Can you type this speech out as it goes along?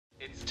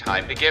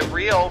Time to get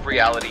real,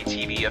 reality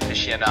TV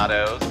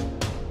aficionados.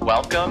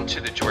 Welcome to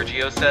the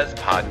Giorgio Says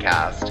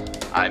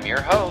podcast. I'm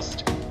your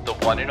host, the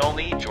one and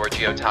only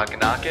Giorgio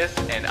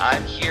Takanakis, and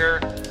I'm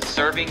here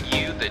serving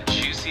you the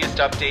juiciest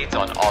updates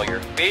on all your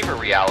favorite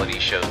reality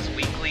shows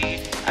weekly,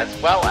 as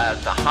well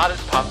as the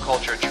hottest pop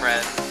culture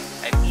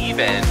trends, and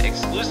even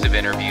exclusive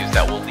interviews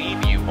that will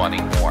leave you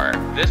wanting more.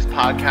 This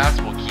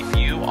podcast will keep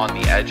you on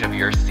the edge of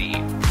your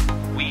seat.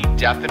 We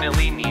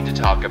definitely need to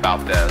talk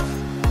about this.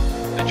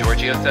 The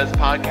Giorgio Says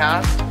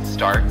podcast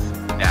starts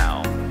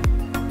now.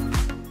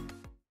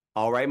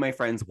 All right, my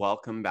friends,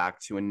 welcome back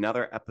to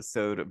another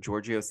episode of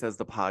Giorgio Says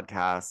the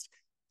podcast.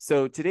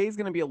 So today's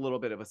going to be a little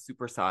bit of a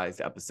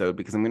supersized episode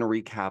because I'm going to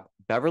recap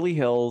Beverly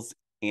Hills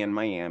and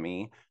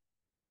Miami.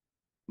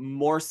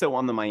 More so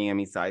on the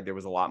Miami side, there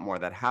was a lot more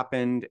that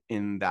happened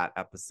in that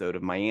episode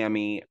of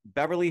Miami.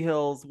 Beverly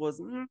Hills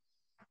was,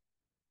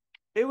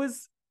 it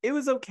was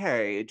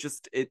okay.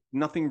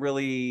 Nothing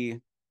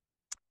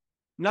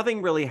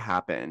really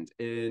happened.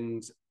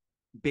 And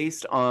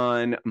based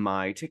on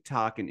my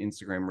TikTok and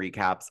Instagram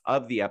recaps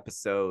of the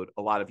episode,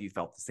 a lot of you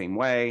felt the same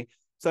way.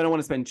 So I don't want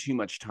to spend too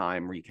much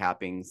time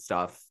recapping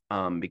stuff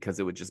because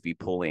it would just be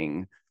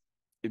pulling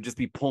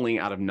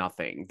out of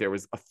nothing. There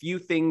was a few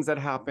things that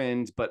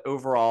happened, but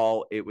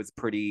overall it was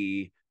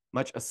pretty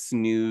much a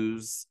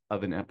snooze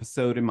of an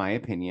episode, in my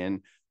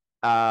opinion.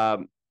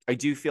 I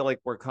do feel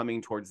like we're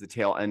coming towards the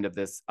tail end of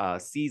this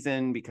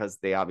season because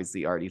they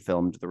obviously already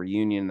filmed the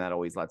reunion. That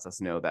always lets us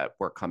know that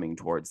we're coming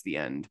towards the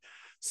end.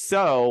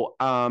 So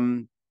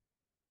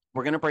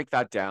we're going to break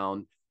that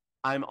down.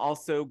 I'm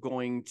also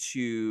going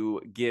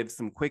to give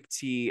some quick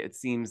tea. It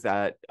seems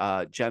that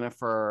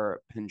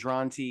Jennifer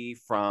Pendranti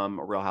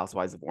from Real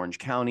Housewives of Orange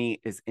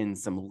County is in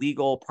some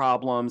legal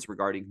problems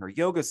regarding her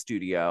yoga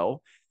studio.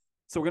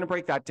 So we're going to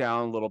break that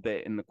down a little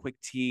bit in the quick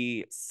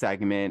tea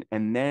segment,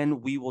 and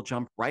then we will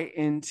jump right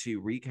into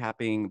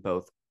recapping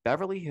both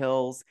Beverly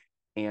Hills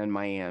and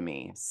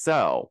Miami.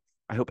 So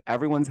I hope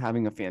everyone's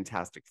having a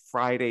fantastic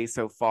Friday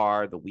so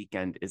far. The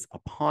weekend is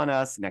upon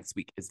us. Next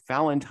week is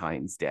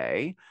Valentine's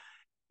Day.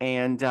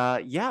 And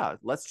yeah,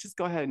 let's just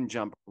go ahead and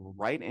jump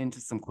right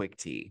into some quick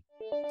tea.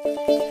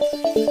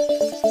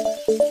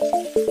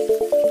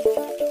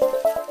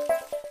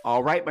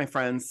 All right, my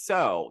friends.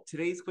 So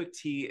today's quick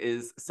tea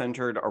is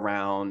centered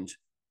around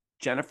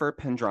Jennifer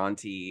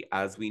Pendranti.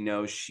 As we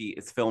know, she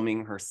is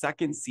filming her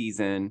second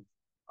season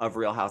of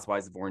Real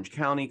Housewives of Orange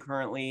County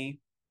currently.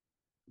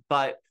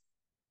 But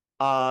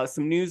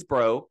some news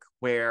broke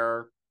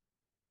where,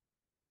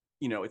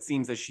 it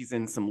seems that she's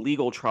in some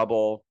legal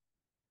trouble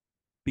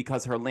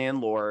because her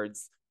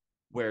landlords,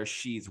 where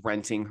she's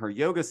renting her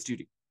yoga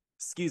studio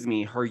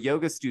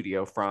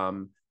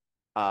from,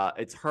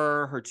 it's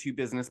her two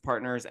business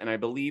partners, and I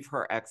believe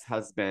her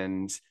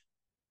ex-husband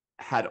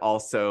had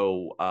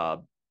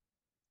also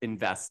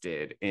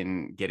invested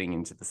in getting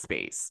into the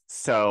space.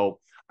 So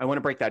I want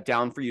to break that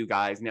down for you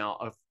guys.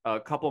 Now, a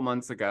couple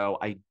months ago,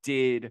 I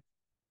did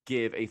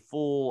give a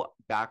full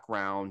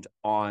background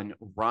on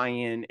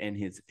Ryan and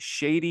his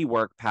shady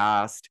work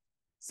past.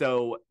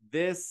 So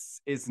this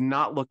is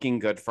not looking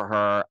good for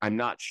her. I'm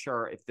not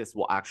sure if this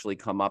will actually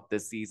come up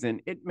this season.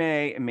 It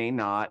may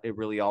not. It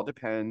really all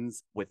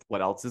depends with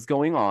what else is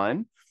going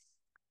on.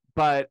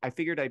 But I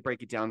figured I'd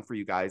break it down for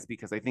you guys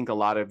because I think a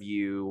lot of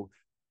you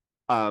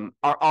are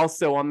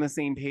also on the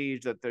same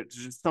page that there's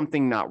just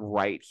something not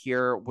right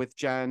here with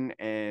Jen.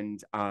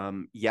 And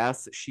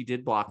yes, she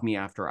did block me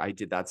after I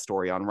did that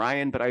story on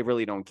Ryan, but I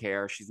really don't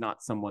care. She's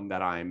not someone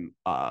that I'm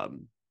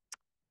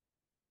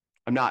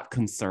not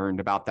concerned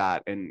about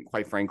that. And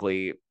quite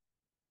frankly,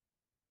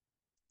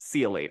 see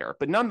you later.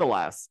 But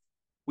nonetheless,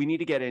 we need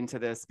to get into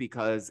this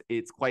because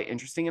it's quite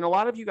interesting. And a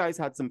lot of you guys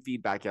had some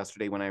feedback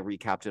yesterday when I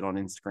recapped it on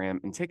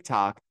Instagram and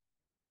TikTok.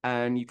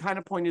 And you kind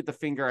of pointed the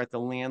finger at the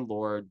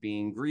landlord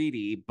being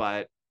greedy.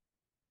 But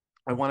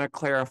I want to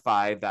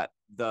clarify that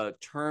the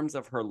terms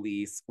of her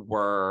lease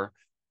were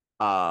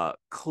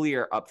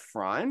clear up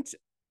front.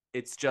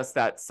 It's just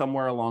that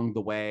somewhere along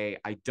the way,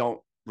 I don't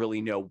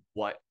really know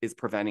what is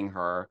preventing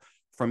her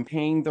from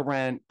paying the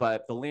rent,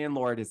 but the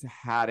landlord has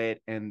had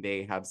it and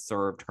they have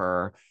served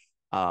her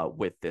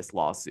with this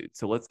lawsuit.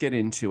 So let's get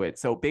into it.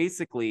 So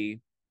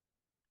basically,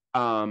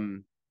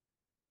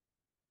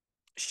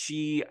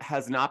 she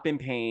has not been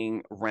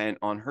paying rent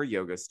on her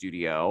yoga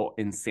studio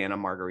in Santa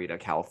Margarita,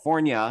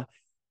 California.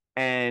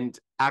 And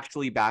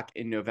actually back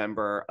in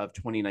November of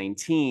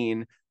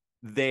 2019,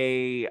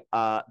 they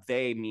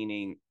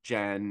meaning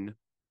Jen,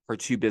 her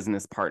two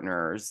business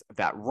partners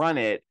that run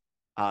it,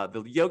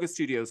 the yoga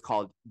studio is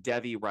called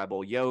Devi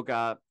Rebel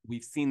Yoga.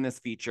 We've seen this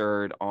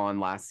featured on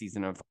last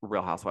season of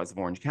Real Housewives of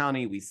Orange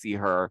County. We see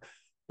her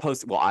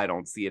post. Well, I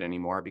don't see it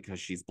anymore because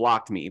she's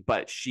blocked me,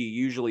 but she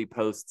usually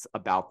posts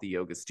about the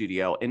yoga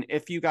studio. And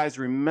if you guys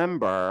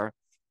remember,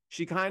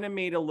 she kind of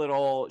made a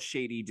little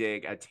shady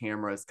dig at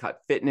Tamra's Cut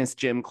Fitness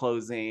gym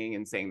closing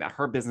and saying that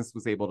her business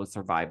was able to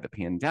survive the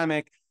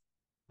pandemic.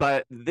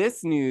 But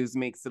this news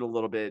makes it a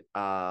little bit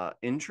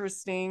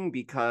interesting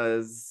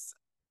because,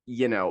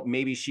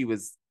 maybe she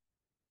was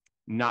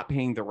not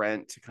paying the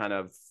rent to kind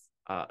of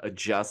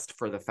adjust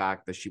for the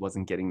fact that she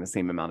wasn't getting the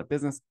same amount of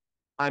business.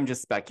 I'm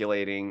just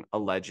speculating,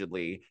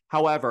 allegedly.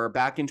 However,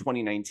 back in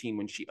 2019,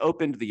 when she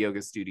opened the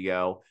yoga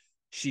studio,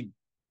 she,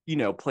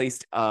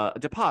 placed a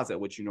deposit,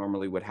 which you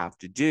normally would have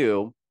to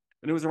do,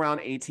 and it was around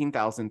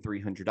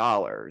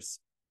 $18,300.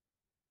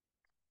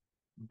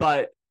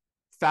 But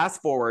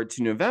fast forward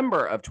to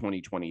November of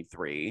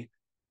 2023,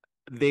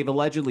 they've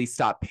allegedly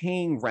stopped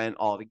paying rent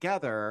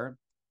altogether.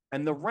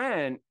 And the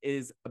rent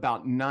is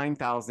about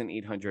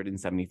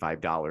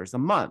 $9,875 a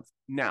month.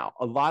 Now,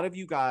 a lot of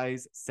you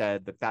guys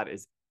said that that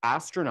is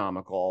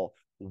astronomical.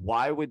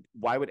 Why would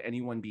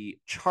anyone be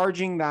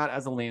charging that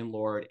as a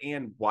landlord?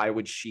 And why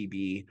would she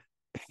be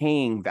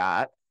paying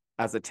that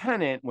as a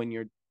tenant when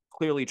you're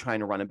clearly trying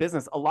to run a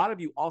business? A lot of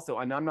you also,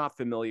 and I'm not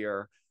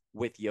familiar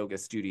with yoga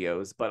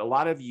studios, but a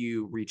lot of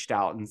you reached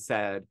out and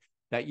said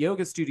that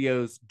yoga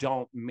studios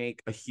don't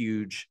make a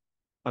huge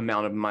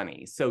amount of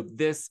money. So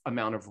this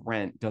amount of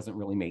rent doesn't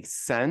really make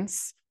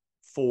sense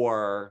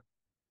for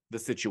the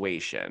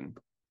situation.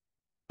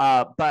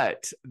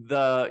 But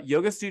the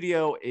yoga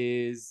studio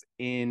is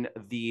in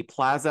the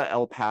Plaza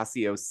El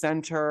Paso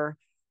Center.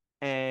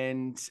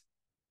 And,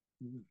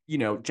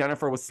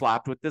 Jennifer was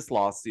slapped with this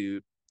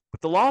lawsuit.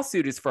 But the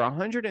lawsuit is for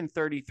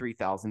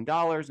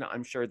 $133,000. Now,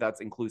 I'm sure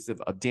that's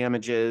inclusive of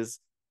damages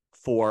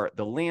for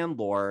the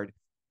landlord.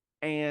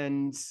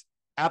 And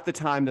at the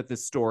time that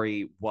this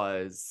story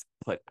was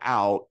put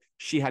out,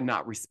 she had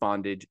not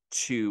responded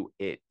to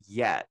it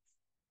yet.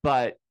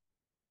 But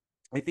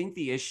I think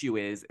the issue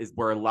is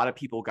where a lot of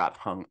people got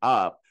hung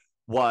up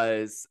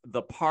was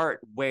the part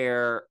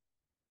where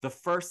the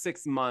first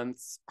 6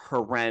 months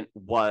her rent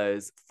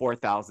was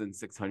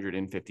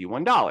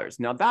 $4,651.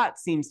 Now that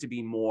seems to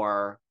be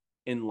more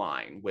in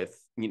line with,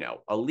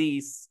 a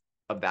lease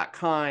of that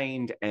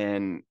kind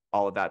and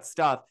all of that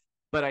stuff.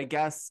 But I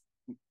guess,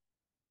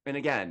 and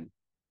again,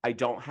 I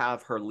don't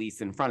have her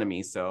lease in front of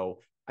me, so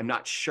I'm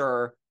not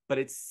sure, but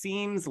it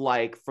seems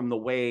like from the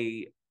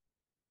way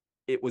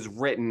it was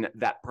written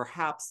that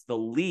perhaps the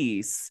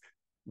lease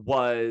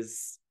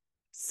was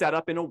set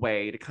up in a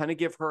way to kind of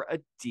give her a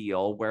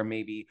deal where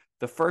maybe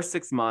the first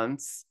 6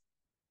 months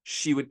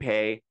she would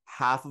pay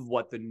half of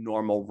what the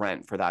normal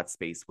rent for that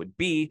space would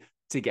be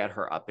to get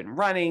her up and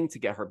running, to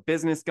get her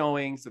business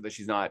going so that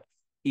she's not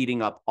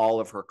eating up all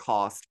of her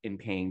cost in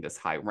paying this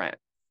high rent.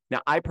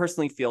 Now, I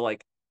personally feel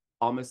like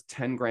almost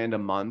 10 grand a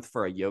month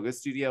for a yoga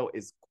studio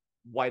is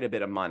quite a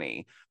bit of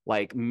money.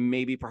 Like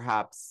maybe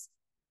perhaps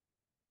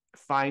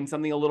find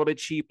something a little bit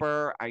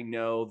cheaper. I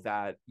know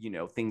that,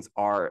 things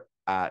are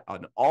at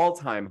an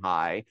all-time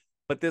high,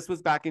 but this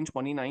was back in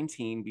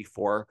 2019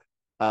 before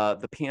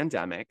the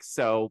pandemic.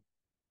 So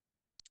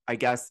I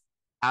guess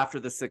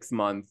after the 6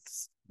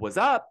 months was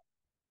up,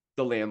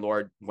 the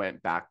landlord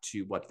went back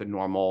to what the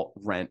normal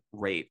rent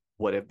rate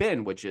would have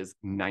been, which is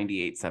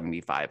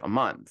 $98.75 a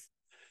month.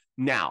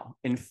 Now,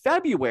 in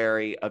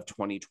February of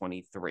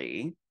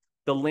 2023,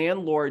 the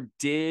landlord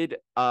did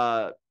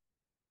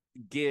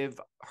give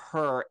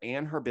her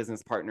and her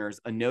business partners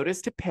a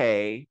notice to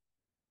pay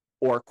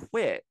or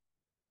quit.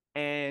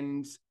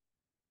 And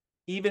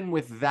even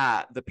with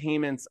that, the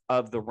payments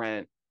of the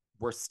rent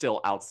were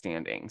still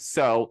outstanding.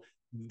 So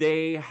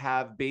they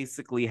have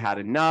basically had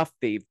enough.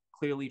 They've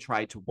clearly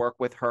tried to work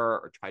with her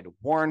or tried to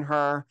warn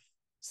her.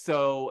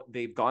 So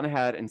they've gone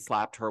ahead and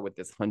slapped her with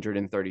this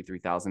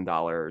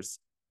 $133,000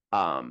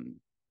 an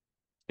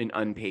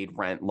unpaid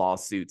rent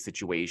lawsuit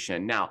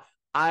situation. Now,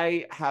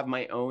 I have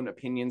my own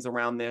opinions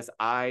around this.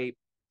 I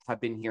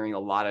have been hearing a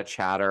lot of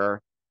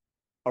chatter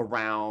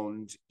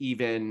around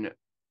even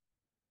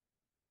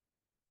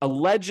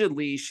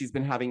allegedly she's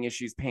been having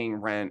issues paying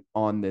rent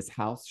on this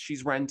house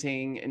she's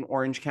renting in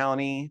Orange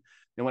County.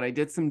 And when I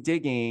did some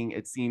digging,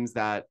 it seems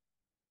that,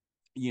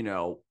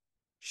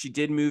 she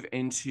did move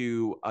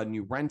into a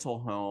new rental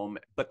home,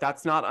 but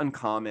that's not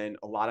uncommon.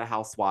 A lot of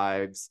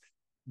housewives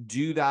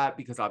do that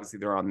because obviously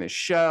they're on this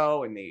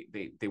show and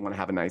they want to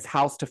have a nice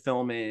house to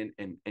film in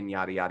and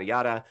yada yada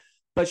yada.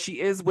 But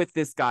she is with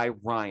this guy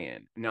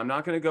Ryan. Now I'm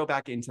not going to go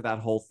back into that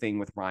whole thing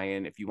with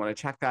Ryan. If you want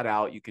to check that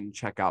out, you can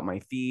check out my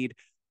feed.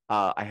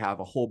 I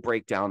have a whole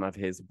breakdown of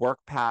his work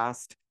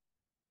past.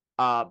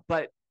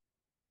 But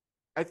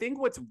I think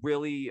what's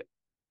really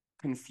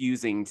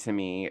confusing to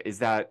me is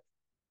that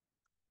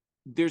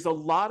there's a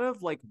lot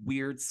of like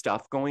weird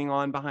stuff going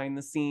on behind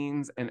the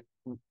scenes. And,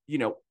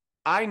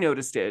 I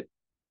noticed it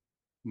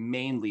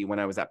mainly when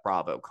I was at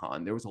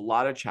BravoCon. There was a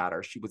lot of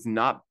chatter. She was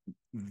not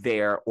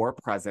there or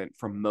present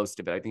for most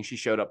of it. I think she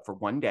showed up for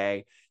one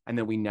day and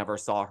then we never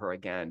saw her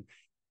again.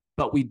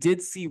 But we did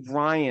see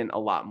Ryan a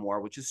lot more,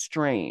 which is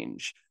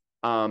strange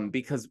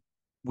because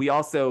we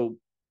also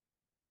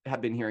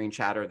have been hearing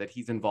chatter that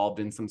he's involved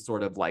in some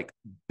sort of like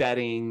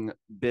betting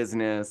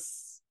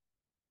business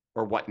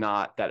or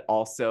whatnot that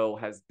also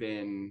has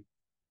been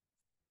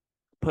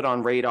put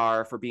on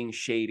radar for being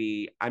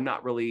shady. I'm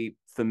not really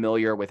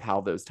familiar with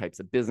how those types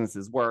of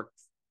businesses work,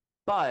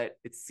 but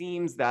it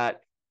seems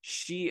that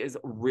she is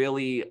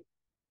really,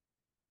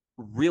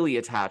 really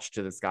attached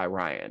to this guy,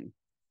 Ryan.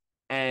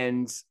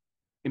 And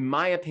in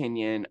my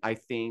opinion, I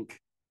think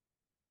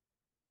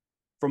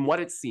from what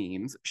it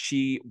seems,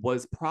 she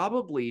was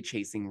probably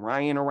chasing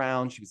Ryan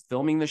around. She was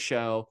filming the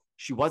show.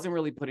 She wasn't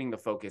really putting the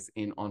focus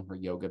in on her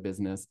yoga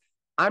business.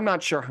 I'm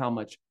not sure how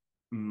much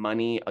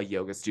money a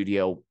yoga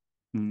studio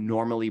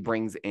normally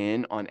brings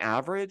in on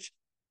average,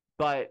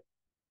 but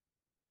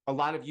a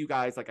lot of you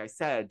guys, like I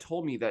said,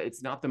 told me that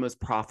it's not the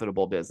most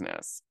profitable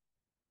business.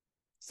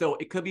 So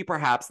it could be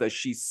perhaps that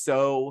she's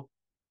so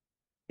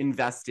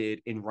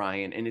invested in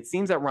Ryan, and it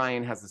seems that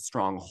Ryan has a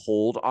strong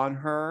hold on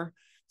her.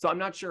 So I'm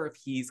not sure if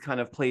he's kind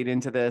of played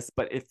into this,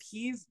 but if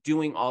he's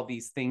doing all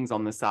these things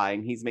on the side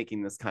and he's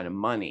making this kind of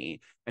money,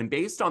 and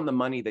based on the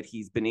money that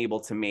he's been able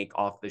to make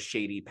off the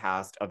shady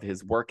past of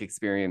his work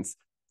experience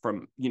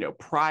from,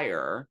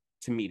 prior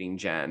to meeting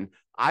Jen,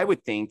 I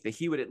would think that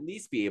he would at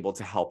least be able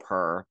to help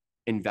her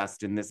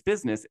invest in this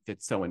business if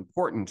it's so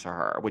important to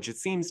her, which it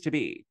seems to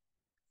be.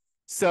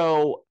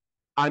 So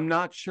I'm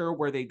not sure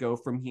where they go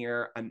from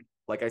here.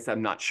 Like I said,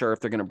 I'm not sure if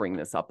they're going to bring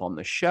this up on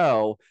the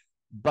show,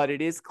 but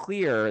it is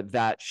clear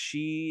that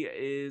she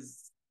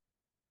is,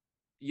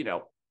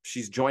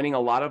 she's joining a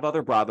lot of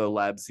other Bravo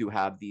Lebs who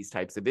have these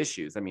types of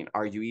issues. I mean,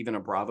 are you even a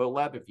Bravo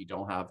Leb if you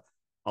don't have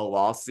a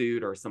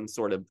lawsuit or some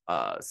sort of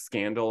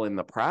scandal in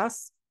the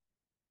press?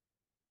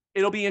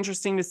 It'll be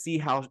interesting to see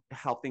how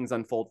things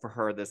unfold for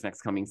her this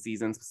next coming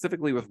season,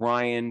 specifically with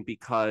Ryan,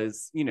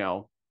 because,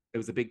 it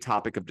was a big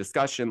topic of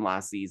discussion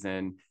last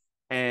season.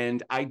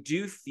 And I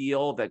do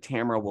feel that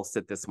Tamara will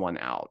sit this one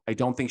out. I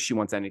don't think she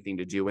wants anything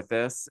to do with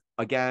this.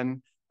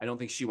 Again, I don't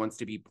think she wants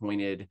to be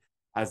pointed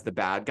as the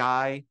bad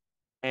guy.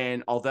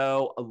 And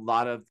although a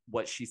lot of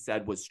what she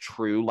said was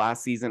true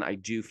last season, I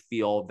do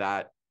feel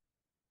that,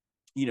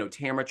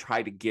 Tamara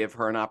tried to give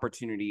her an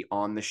opportunity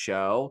on the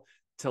show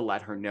to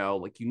let her know,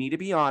 like, you need to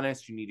be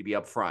honest, you need to be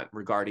upfront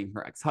regarding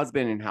her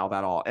ex-husband and how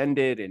that all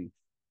ended and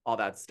all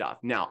that stuff.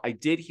 Now, I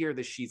did hear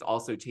that she's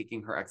also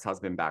taking her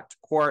ex-husband back to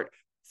court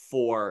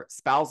for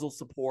spousal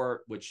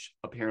support, which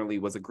apparently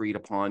was agreed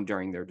upon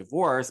during their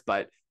divorce,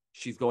 but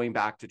she's going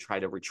back to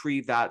try to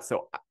retrieve that.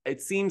 So it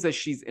seems that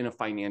she's in a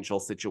financial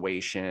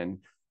situation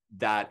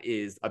that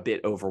is a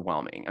bit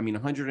overwhelming. I mean,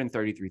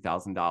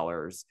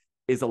 $133,000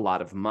 is a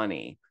lot of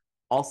money.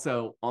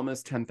 Also,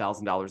 almost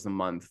 $10,000 a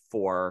month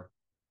for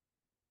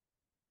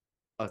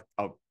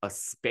a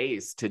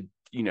space to,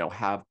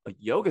 have a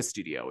yoga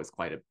studio is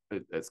quite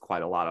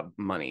a lot of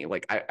money.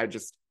 Like I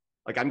just,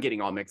 like, I'm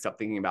getting all mixed up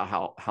thinking about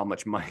how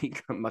much money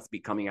must be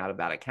coming out of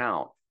that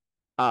account.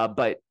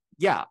 But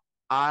yeah,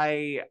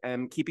 I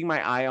am keeping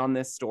my eye on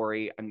this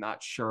story. I'm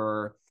not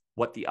sure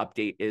what the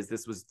update is.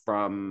 This was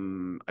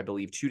from, I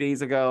believe, 2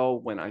 days ago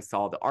when I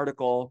saw the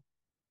article,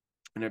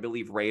 and I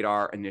believe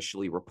Radar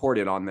initially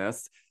reported on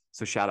this.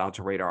 So shout out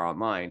to Radar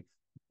Online.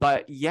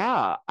 But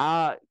yeah,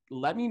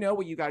 let me know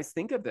what you guys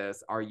think of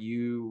this. Are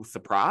you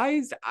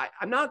surprised?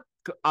 I'm not,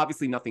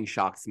 obviously nothing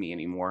shocks me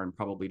anymore and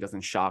probably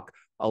doesn't shock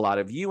a lot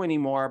of you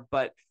anymore,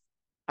 but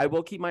I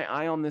will keep my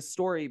eye on this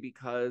story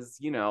because,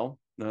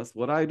 that's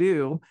what I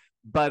do.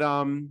 But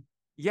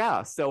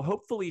yeah, so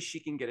hopefully she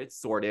can get it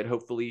sorted.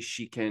 Hopefully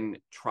she can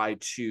try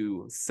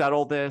to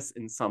settle this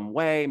in some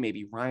way.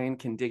 Maybe Ryan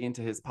can dig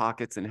into his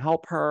pockets and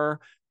help her.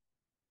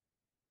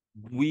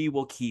 We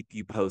will keep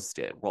you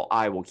posted. Well,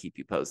 I will keep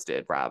you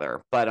posted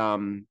rather. But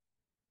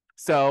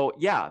so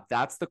yeah,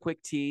 that's the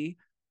quick tea.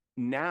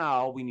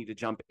 Now we need to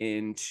jump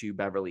into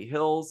Beverly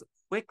Hills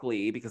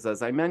quickly because,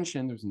 as I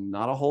mentioned, there's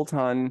not a whole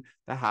ton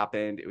that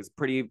happened. It was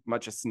pretty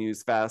much a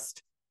snooze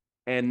fest.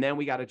 And then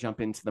we got to jump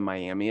into the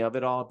Miami of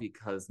it all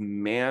because,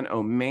 man,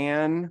 oh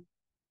man,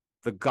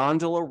 the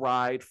gondola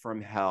ride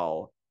from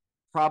hell,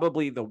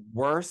 probably the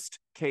worst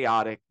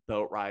chaotic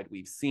boat ride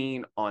we've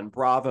seen on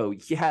Bravo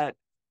yet.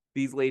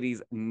 These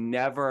ladies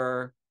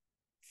never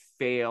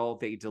fail.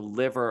 They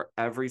deliver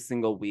every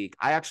single week.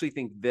 I actually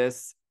think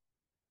this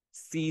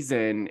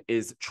season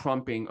is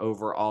trumping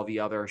over all the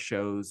other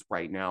shows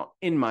right now,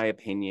 in my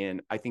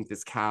opinion. I think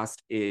this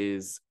cast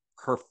is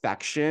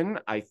perfection.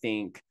 I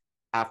think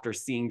after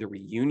seeing the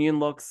reunion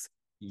looks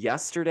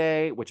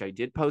yesterday, which I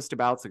did post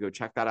about, so go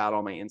check that out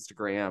on my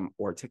Instagram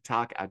or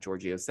TikTok at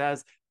Giorgio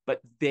Says,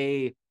 but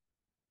they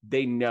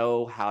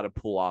know how to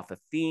pull off a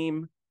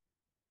theme.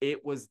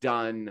 It was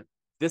done.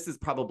 This is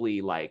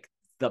probably like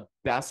the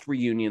best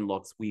reunion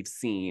looks we've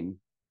seen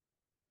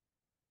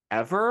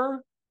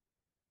ever,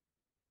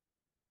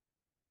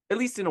 at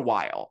least in a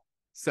while.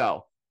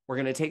 So we're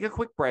going to take a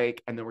quick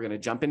break and then we're going to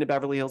jump into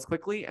Beverly Hills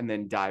quickly and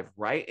then dive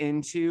right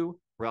into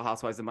Real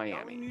Housewives of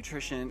Miami.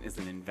 Nutrition is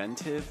an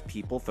inventive,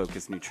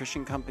 people-focused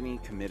nutrition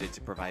company committed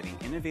to providing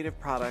innovative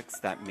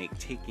products that make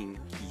taking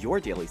your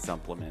daily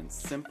supplements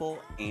simple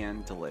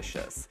and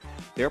delicious.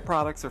 Their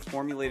products are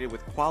formulated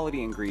with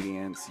quality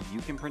ingredients you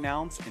can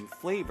pronounce and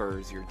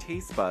flavors your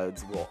taste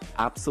buds will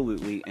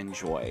absolutely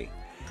enjoy.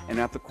 And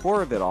at the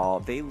core of it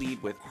all, they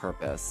lead with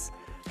purpose.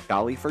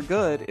 Golly for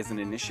Good is an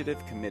initiative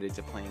committed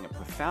to playing a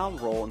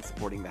profound role in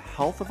supporting the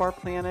health of our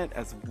planet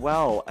as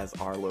well as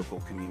our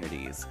local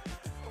communities.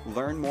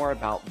 Learn more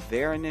about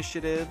their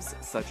initiatives,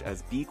 such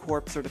as B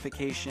Corp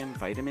certification,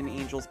 Vitamin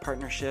Angels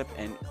partnership,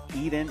 and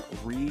Eden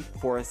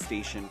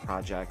reforestation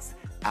projects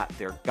at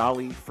their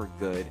Golly for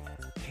Good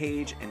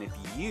page. And if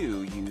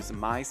you use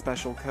my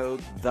special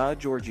code, The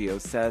Giorgio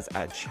Says,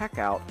 at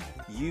checkout,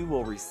 you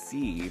will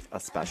receive a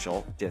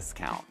special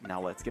discount.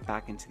 Now let's get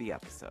back into the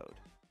episode.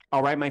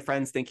 All right, my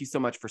friends, thank you so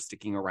much for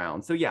sticking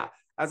around. So yeah,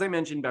 as I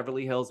mentioned,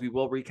 Beverly Hills, we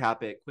will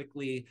recap it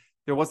quickly.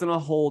 There wasn't a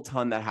whole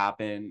ton that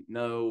happened.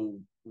 No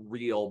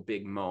real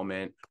big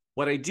moment.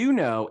 What I do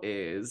know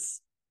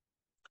is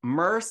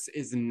Merce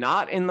is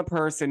not in the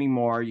purse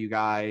anymore, you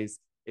guys.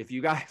 If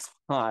you guys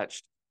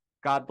watched,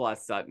 God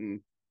bless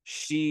Sutton.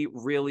 She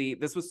really,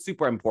 this was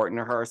super important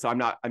to her. So I'm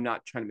not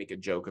trying to make a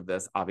joke of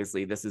this.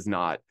 Obviously, this is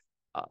not,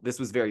 this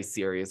was very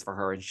serious for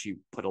her, and she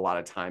put a lot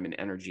of time and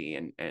energy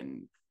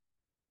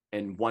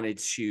and wanted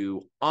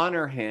to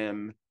honor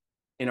him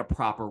in a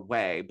proper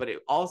way. But it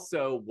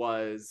also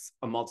was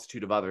a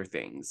multitude of other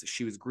things.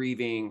 She was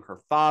grieving her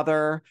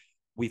father.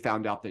 We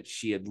found out that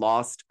she had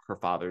lost her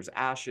father's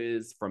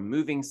ashes from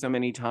moving so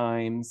many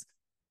times.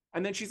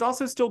 And then she's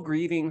also still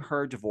grieving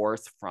her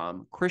divorce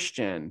from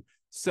Christian.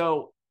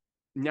 So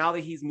now that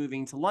he's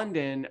moving to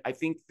London, I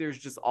think there's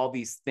just all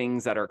these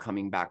things that are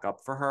coming back up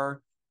for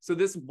her. So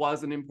this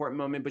was an important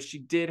moment, but she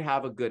did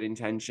have a good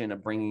intention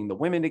of bringing the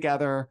women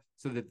together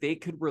so that they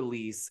could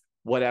release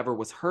whatever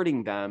was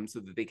hurting them so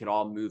that they could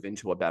all move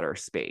into a better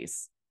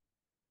space.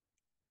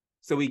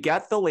 So we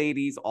get the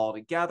ladies all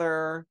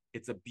together.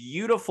 It's a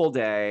beautiful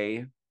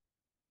day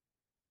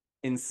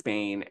in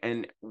Spain.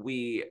 And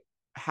we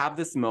have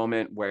this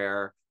moment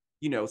where,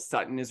 you know,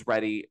 Sutton is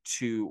ready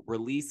to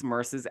release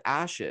Merce's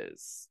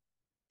ashes,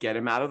 get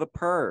him out of the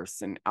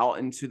purse and out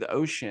into the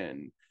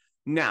ocean.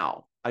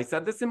 Now, I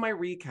said this in my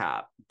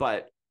recap,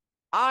 but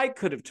I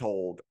could have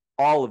told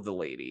all of the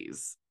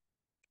ladies,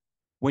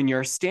 when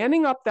you're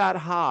standing up that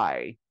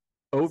high,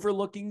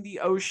 overlooking the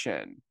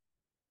ocean,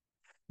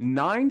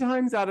 9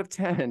 times out of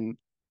 10,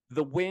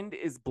 the wind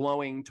is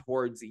blowing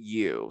towards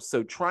you.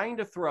 So trying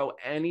to throw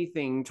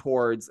anything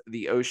towards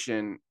the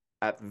ocean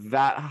at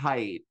that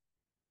height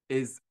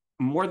is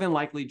more than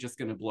likely just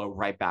going to blow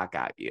right back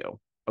at you.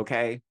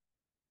 Okay.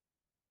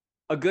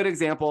 A good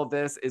example of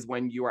this is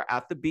when you are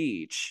at the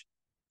beach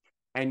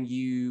and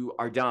you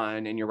are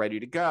done and you're ready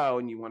to go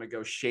and you want to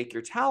go shake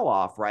your towel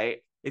off, right?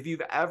 If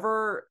you've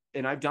ever,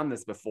 and I've done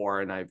this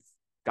before and I've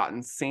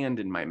gotten sand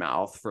in my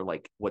mouth for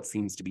like what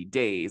seems to be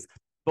days,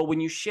 but when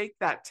you shake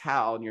that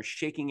towel and you're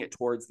shaking it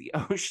towards the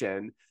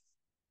ocean,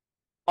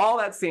 all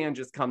that sand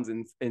just comes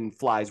in and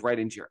flies right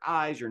into your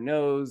eyes, your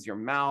nose, your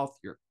mouth,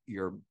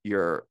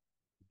 your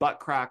butt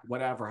crack,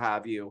 whatever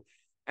have you.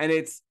 And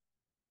it's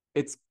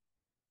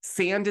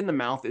sand in the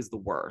mouth is the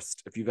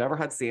worst. If you've ever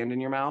had sand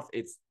in your mouth,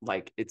 it's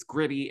like it's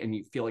gritty and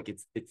you feel like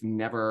it's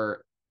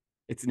never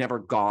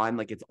gone,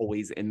 like it's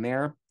always in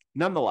there.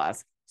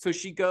 Nonetheless, so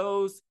she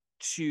goes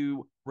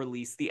to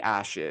release the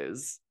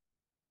ashes.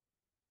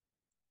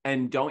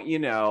 And don't you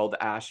know,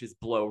 the ashes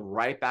blow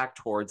right back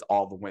towards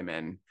all the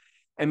women.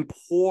 And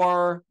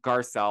poor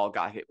Garcelle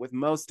got hit with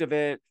most of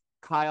it.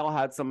 Kyle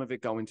had some of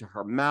it go into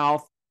her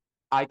mouth.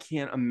 I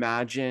can't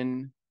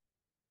imagine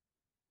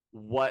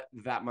what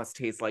that must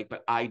taste like,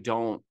 but I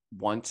don't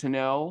want to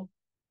know.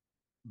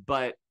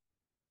 But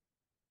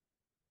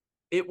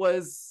it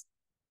was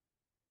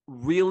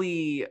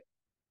really,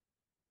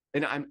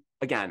 and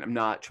I'm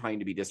not trying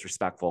to be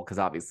disrespectful because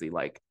obviously,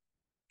 like,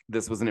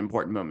 this was an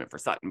important moment for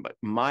Sutton, but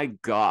my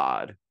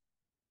God,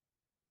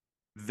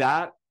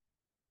 that,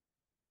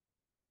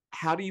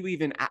 how do you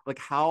even act? Like,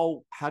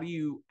 how do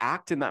you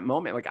act in that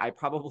moment? Like, I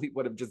probably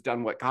would have just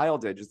done what Kyle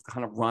did, just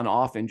kind of run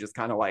off and just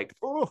kind of like,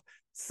 oh,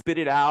 spit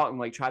it out and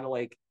like try to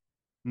like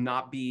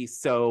not be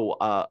so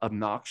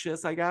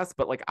obnoxious, I guess.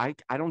 But like, I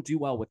don't do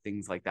well with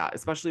things like that,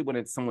 especially when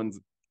it's someone's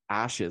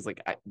ashes.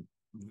 Like,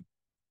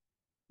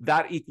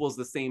 that equals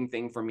the same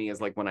thing for me as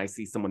like when I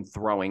see someone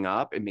throwing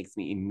up, it makes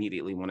me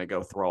immediately want to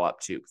go throw up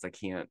too, because I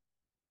can't,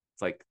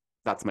 it's like,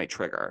 that's my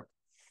trigger.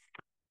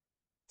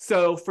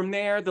 So from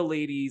there, the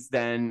ladies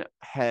then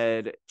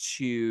head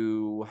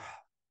to,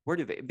 where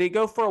do they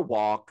go for a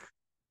walk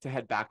to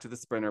head back to the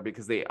Sprinter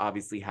because they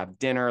obviously have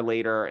dinner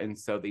later. And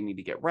so they need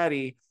to get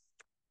ready.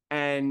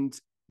 And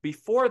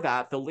before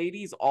that, the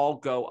ladies all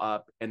go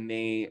up and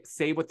they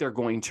say what they're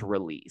going to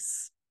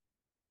release.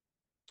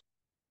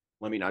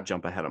 Let me not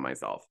jump ahead of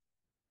myself.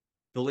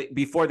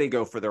 Before they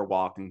go for their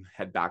walk and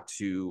head back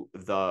to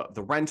the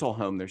rental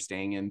home they're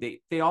staying in,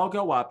 they all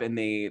go up and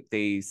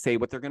they say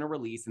what they're going to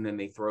release, and then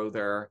they throw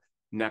their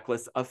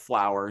necklace of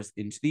flowers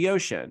into the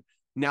ocean.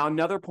 Now,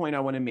 another point I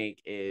want to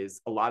make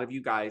is a lot of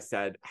you guys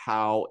said,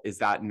 how is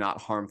that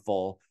not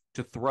harmful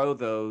to throw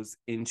those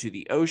into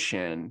the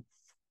ocean?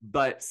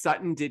 But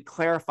Sutton did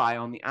clarify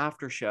on the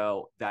after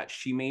show that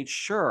she made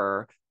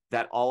sure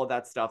that all of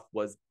that stuff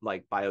was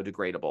like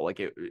biodegradable. Like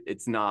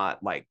it's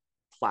not like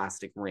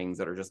plastic rings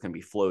that are just going to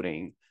be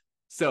floating.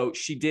 So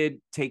she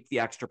did take the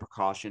extra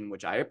precaution,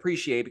 which I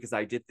appreciate, because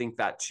I did think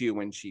that too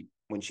when she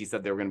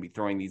said they were going to be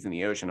throwing these in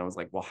the ocean. I was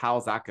like, well,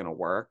 how's that going to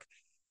work?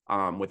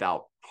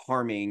 without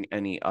harming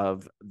any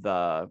of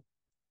the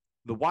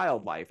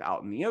wildlife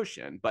out in the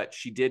ocean. But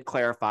she did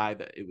clarify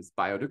that it was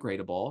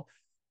biodegradable.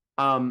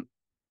 Um,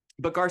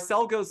 but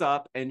Garcelle goes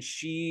up and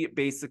she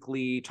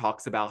basically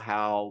talks about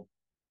how,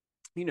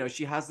 you know,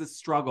 she has this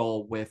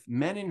struggle with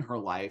men in her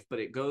life, but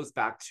it goes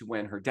back to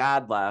when her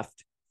dad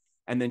left.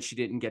 And then she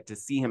didn't get to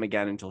see him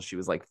again until she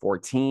was like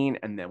 14.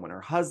 And then when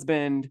her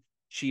husband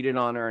cheated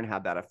on her and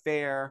had that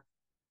affair,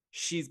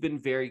 she's been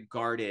very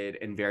guarded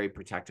and very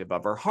protective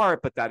of her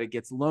heart, but that it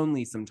gets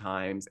lonely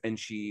sometimes. And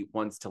she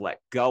wants to let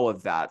go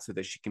of that so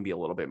that she can be a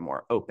little bit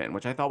more open,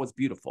 which I thought was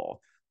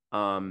beautiful.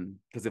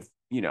 Because if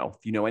you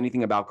know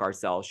anything about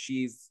Garcelle,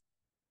 she's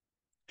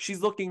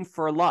looking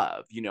for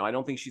love. You know, I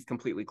don't think she's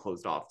completely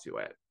closed off to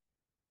it.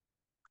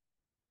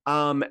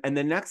 And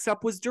the next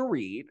up was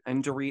Dorit,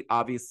 and Dorit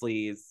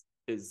obviously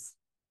is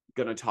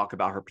going to talk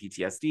about her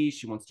PTSD.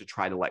 She wants to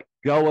try to let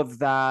go of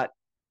that,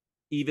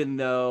 even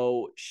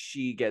though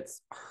she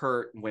gets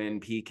hurt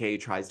when PK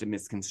tries to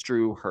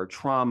misconstrue her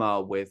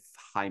trauma with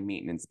high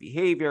maintenance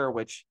behavior,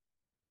 which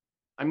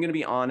I'm going to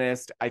be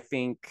honest, I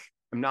think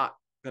I'm not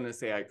going to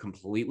say I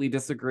completely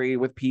disagree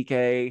with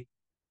PK,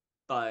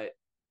 but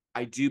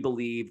I do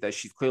believe that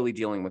she's clearly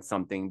dealing with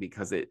something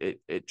because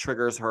it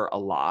triggers her a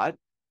lot.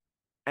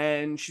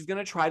 And she's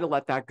going to try to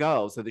let that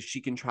go so that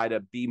she can try to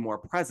be more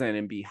present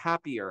and be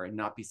happier and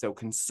not be so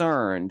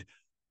concerned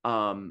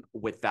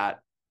with that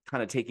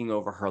kind of taking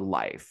over her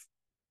life.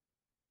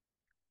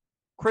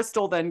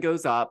 Crystal then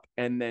goes up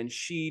and then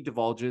she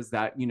divulges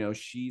that, you know,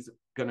 she's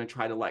going to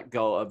try to let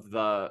go of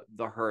the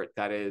hurt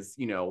that is,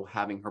 you know,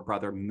 having her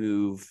brother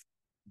move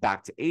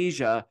back to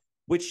Asia,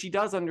 which she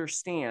does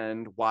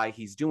understand why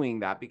he's doing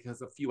that,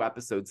 because a few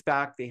episodes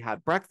back they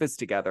had breakfast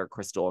together,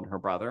 Crystal and her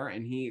brother,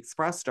 and he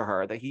expressed to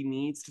her that he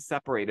needs to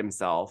separate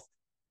himself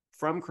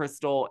from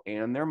Crystal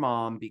and their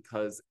mom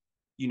because,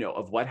 you know,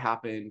 of what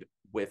happened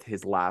with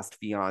his last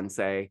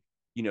fiance.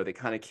 You know, they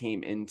kind of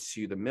came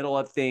into the middle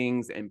of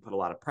things and put a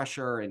lot of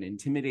pressure and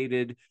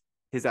intimidated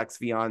his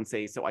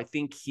ex-fiance. So I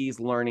think he's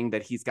learning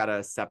that he's got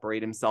to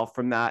separate himself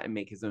from that and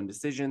make his own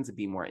decisions and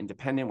be more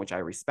independent, which I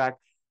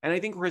respect. And I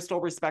think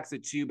Crystal respects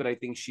it too, but I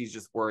think she's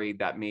just worried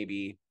that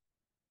maybe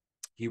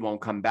he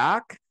won't come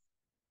back,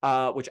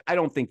 which I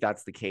don't think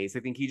that's the case. I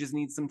think he just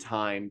needs some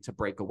time to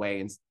break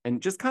away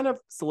and just kind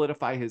of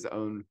solidify his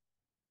own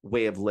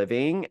way of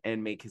living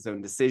and make his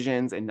own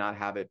decisions and not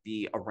have it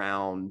be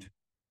around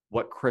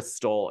what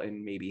Crystal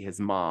and maybe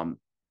his mom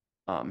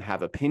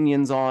have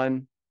opinions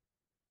on.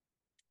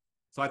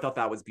 So I thought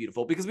that was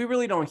beautiful because we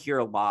really don't hear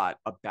a lot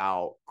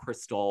about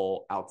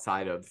Crystal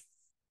outside of,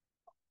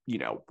 you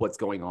know, what's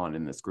going on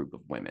in this group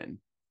of women.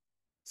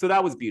 So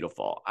that was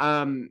beautiful.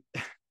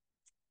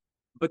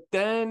 But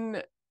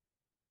then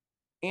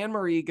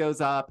Anne-Marie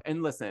goes up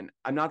and listen,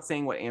 I'm not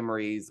saying what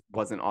Anne-Marie's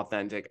wasn't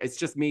authentic. It's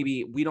just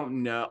maybe we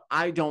don't know.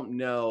 I don't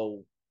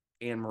know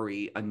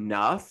Anne-Marie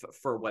enough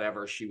for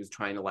whatever she was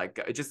trying to like.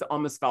 It just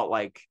almost felt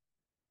like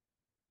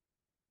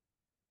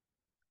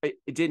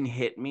it didn't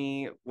hit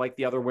me like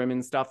the other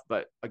women's stuff.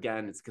 But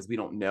again, it's because we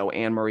don't know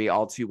Anne-Marie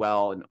all too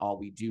well. And all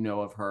we do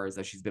know of her is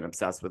that she's been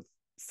obsessed with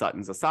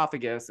Sutton's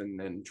esophagus and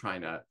then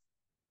trying to,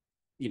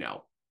 you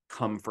know,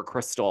 come for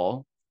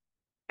Crystal.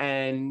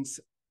 And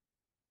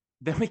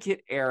then we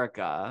get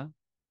Erica,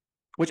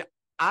 which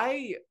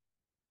I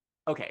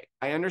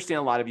understand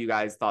a lot of you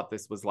guys thought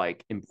this was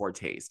like in poor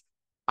taste.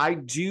 I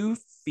do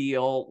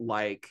feel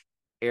like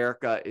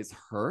Erica is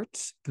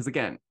hurt because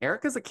again,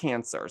 Erica's a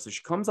Cancer, so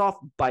she comes off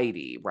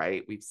bitey,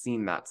 right? We've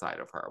seen that side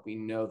of her. We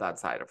know that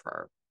side of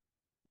her.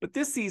 But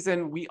this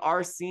season, we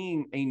are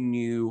seeing a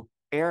new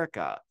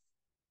Erica.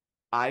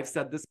 I've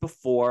said this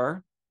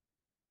before.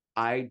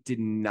 I did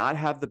not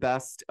have the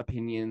best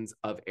opinions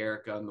of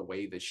Erica and the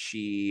way that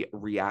she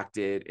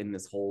reacted in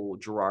this whole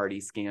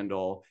Girardi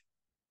scandal.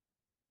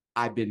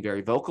 I've been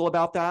very vocal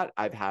about that.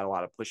 I've had a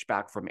lot of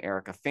pushback from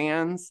Erica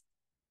fans,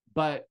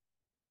 but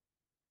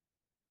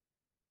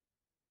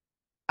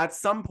at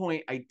some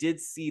point I did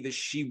see that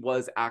she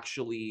was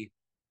actually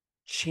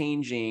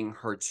changing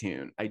her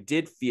tune. I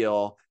did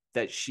feel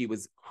that she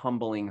was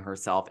humbling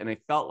herself, and I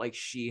felt like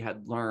she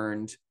had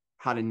learned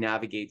how to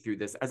navigate through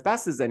this as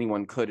best as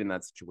anyone could in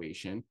that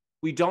situation.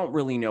 We don't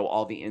really know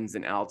all the ins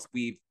and outs.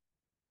 We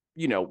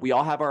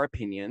all have our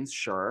opinions,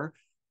 sure.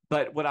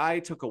 But what I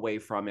took away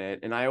from it,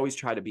 and I always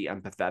try to be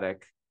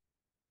empathetic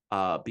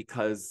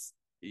because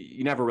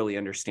you never really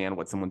understand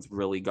what someone's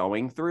really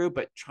going through,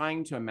 but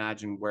trying to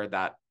imagine where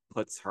that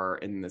puts her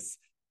in this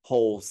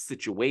whole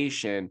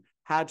situation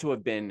had to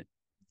have been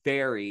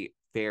very,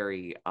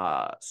 very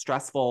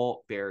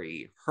stressful,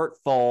 very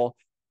hurtful,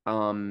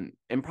 and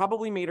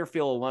probably made her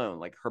feel alone.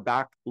 Like her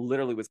back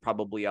literally was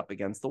probably up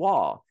against the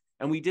wall.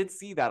 And we did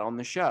see that on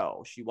the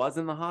show. She was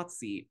in the hot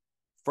seat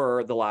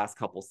for the last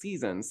couple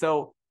seasons.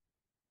 So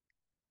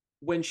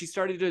when she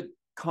started to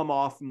come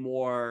off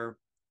more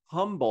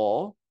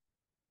humble,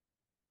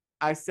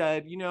 I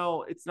said, you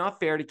know, it's not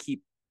fair to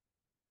keep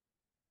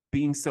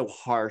being so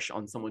harsh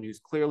on someone who's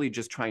clearly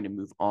just trying to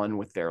move on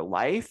with their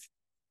life.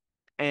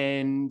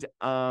 And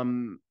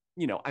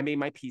I made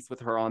my peace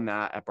with her on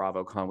that at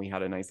BravoCon. We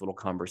had a nice little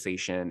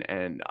conversation,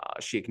 and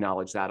she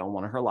acknowledged that on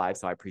one of her lives,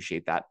 so I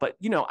appreciate that. But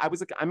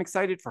I'm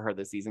excited for her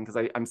this season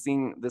because I'm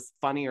seeing this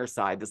funnier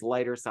side, this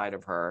lighter side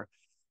of her.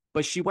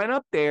 But she went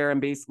up there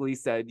and basically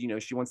said,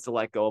 she wants to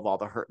let go of all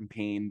the hurt and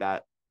pain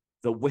that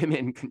the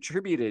women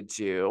contributed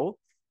to,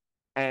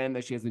 and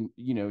that she hasn't,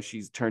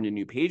 she's turned a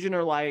new page in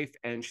her life,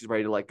 and she's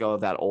ready to let go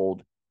of that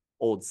old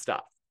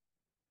stuff.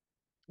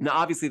 Now,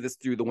 obviously, this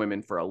threw the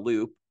women for a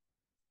loop.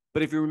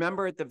 But if you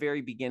remember at the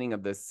very beginning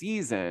of the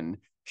season,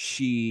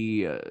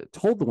 she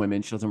told the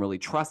women she doesn't really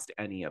trust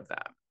any of them.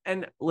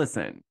 And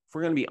listen, if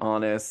we're going to be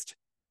honest,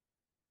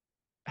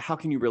 how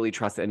can you really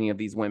trust any of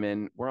these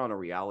women? We're on a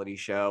reality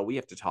show. We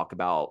have to talk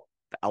about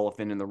the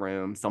elephant in the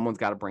room. Someone's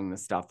got to bring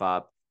this stuff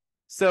up.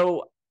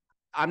 So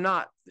I'm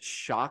not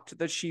shocked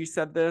that she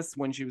said this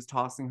when she was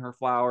tossing her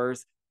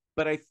flowers,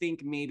 but I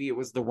think maybe it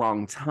was the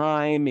wrong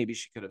time. Maybe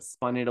she could have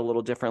spun it a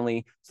little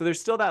differently. So there's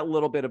still that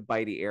little bit of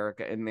bitey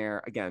Erica in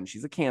there. Again,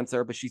 she's a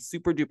Cancer, but she's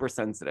super duper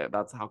sensitive.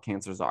 That's how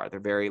Cancers are. They're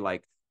very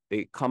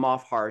they come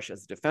off harsh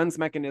as a defense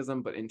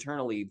mechanism, but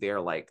internally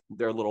they're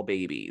little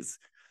babies.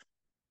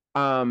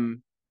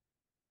 So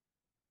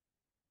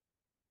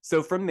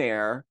from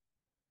there,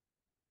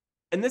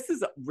 and this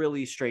is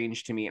really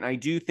strange to me, and I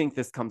do think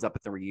this comes up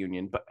at the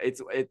reunion, but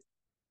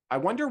I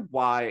wonder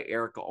why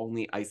Erica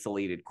only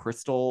isolated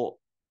Crystal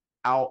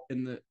out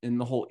in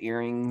the whole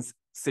earrings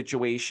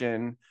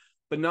situation.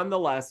 But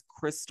nonetheless,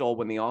 Crystal,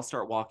 when they all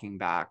start walking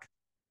back,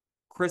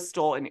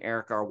 Crystal and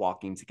Erica are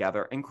walking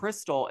together, and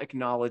Crystal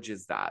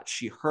acknowledges that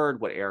she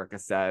heard what Erica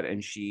said,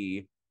 and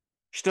she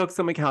took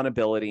some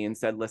accountability and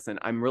said, listen,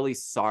 I'm really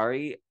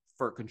sorry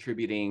for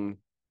contributing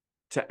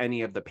to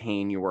any of the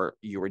pain you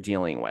were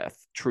dealing with,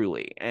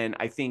 truly. And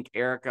I think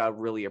Erica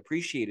really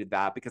appreciated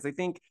that, because I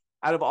think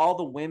out of all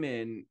the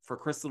women, for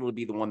Crystal to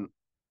be the one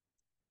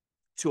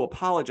to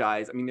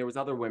apologize, I mean, there was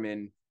other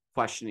women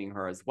questioning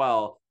her as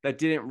well that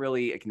didn't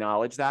really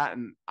acknowledge that.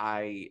 And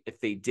if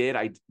they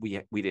did,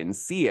 we didn't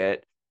see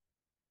it.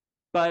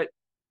 But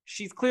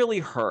she's clearly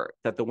hurt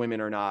that the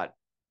women are not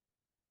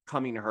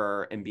coming to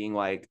her and being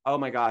like, oh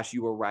my gosh,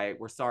 you were right.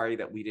 We're sorry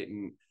that we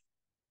didn't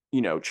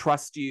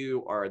trust you,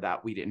 or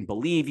that we didn't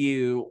believe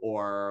you,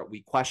 or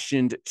we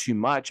questioned too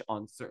much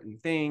on certain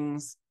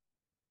things.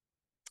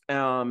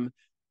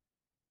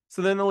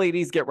 So then the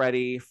ladies get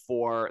ready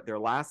for their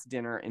last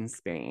dinner in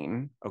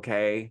Spain,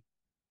 okay?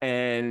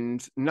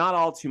 And not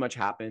all too much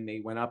happened. They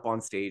went up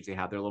on stage, they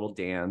had their little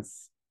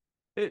dance.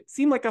 It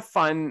seemed like a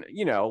fun,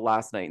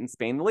 last night in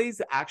Spain. The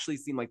ladies actually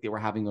seemed like they were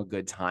having a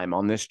good time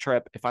on this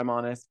trip, if I'm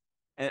honest.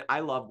 And I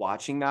love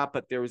watching that,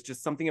 but there was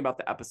just something about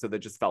the episode that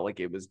just felt like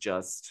it was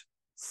just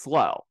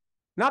slow.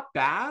 Not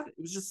bad, it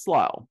was just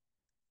slow.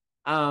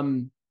 But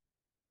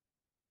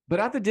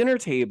at the dinner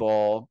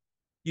table,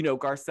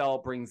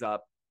 Garcelle brings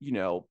up,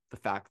 the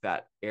fact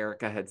that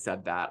Erica had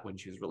said that when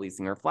she was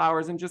releasing her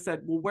flowers, and just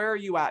said, well, where are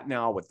you at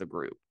now with the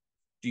group?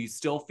 Do you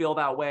still feel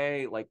that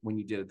way like when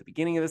you did at the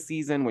beginning of the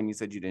season, when you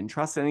said you didn't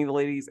trust any of the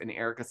ladies? And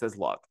Erica says,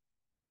 look,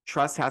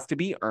 trust has to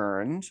be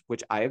earned,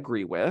 which I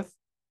agree with,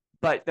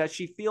 but that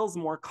she feels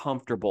more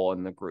comfortable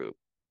in the group,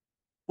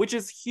 which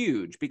is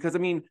huge, because I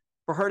mean,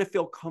 for her to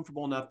feel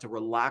comfortable enough, to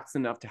relax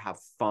enough, to have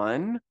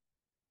fun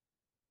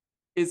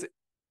is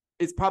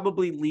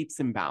probably leaps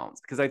and bounds,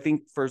 because I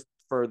think for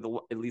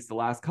at least the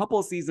last couple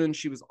of seasons,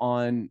 she was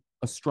on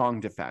a strong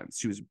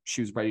defense.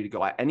 She was ready to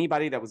go at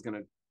anybody that was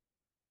going to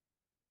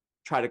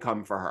try to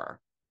come for her.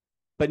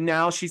 But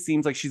now she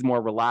seems like she's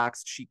more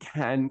relaxed. She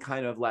can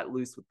kind of let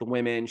loose with the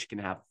women. She can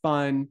have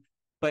fun.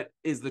 But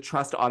is the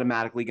trust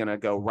automatically going to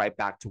go right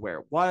back to where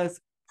it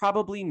was?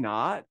 Probably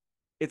not.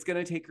 It's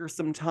going to take her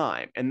some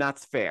time, and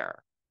that's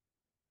fair.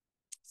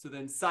 So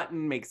then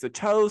Sutton makes a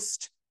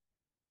toast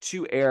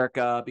to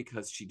Erica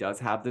because she does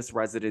have this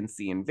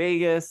residency in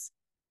Vegas.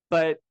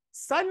 But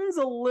Sutton's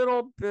a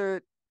little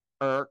bit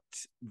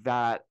irked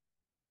that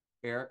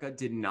Erica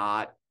did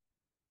not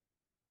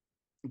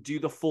do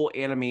the full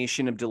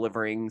animation of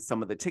delivering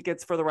some of the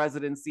tickets for the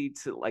residency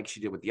to, like she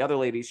did with the other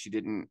ladies. She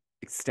didn't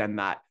extend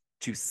that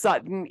to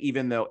Sutton,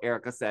 even though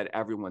Erica said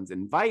everyone's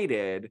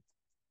invited.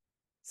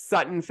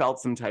 Sutton felt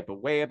some type of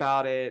way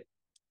about it,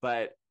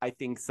 but I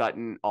think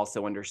Sutton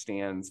also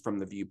understands from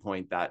the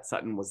viewpoint that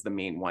Sutton was the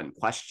main one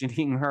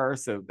questioning her,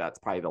 so that's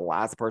probably the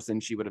last person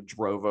she would have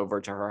drove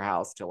over to her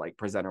house to like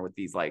present her with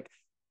these like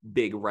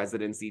big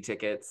residency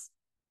tickets.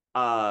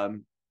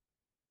 And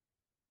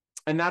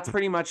that's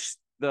pretty much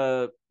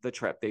the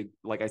trip. They,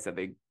 like I said,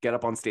 they get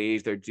up on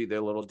stage, they do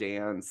their little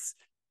dance.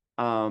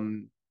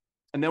 And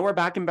then we're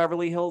back in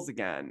Beverly Hills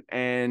again,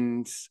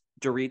 and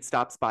Dorit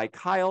stops by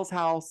Kyle's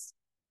house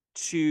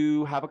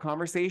to have a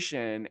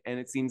conversation, and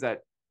it seems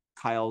that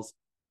Kyle's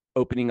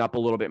opening up a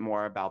little bit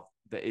more about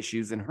the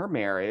issues in her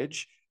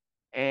marriage,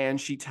 and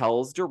she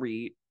tells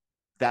Dorit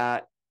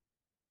that,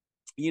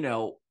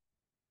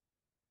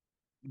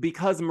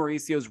 because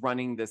Mauricio's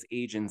running this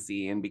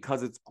agency, and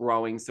because it's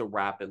growing so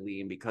rapidly,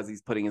 and because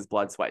he's putting his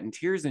blood, sweat, and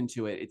tears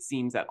into it, it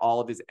seems that all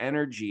of his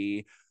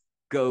energy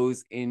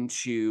goes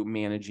into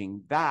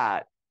managing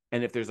that,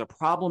 And if there's a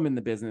problem in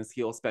the business,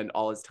 he'll spend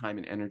all his time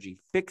and energy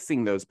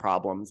fixing those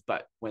problems.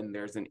 But when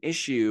there's an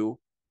issue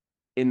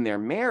in their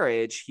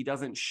marriage, he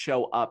doesn't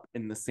show up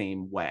in the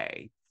same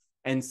way.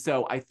 And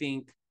so I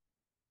think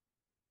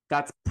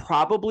that's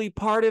probably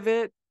part of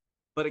it.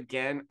 But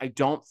again, I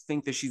don't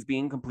think that she's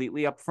being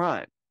completely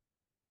upfront.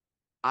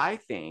 I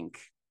think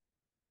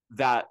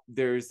that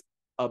there's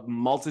a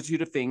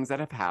multitude of things that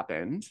have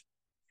happened.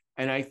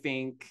 And I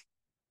think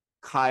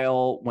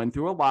Kyle went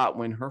through a lot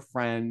when her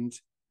friend,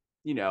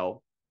 you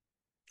know,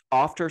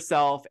 offed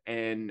herself,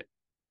 and,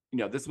 you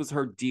know, this was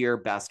her dear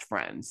best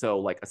friend. So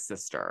like a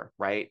sister,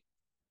 right?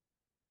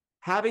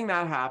 Having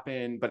that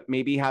happen, but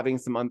maybe having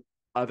some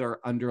other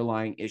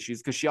underlying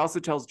issues. Because she also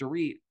tells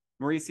Dorit,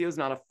 Mauricio's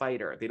not a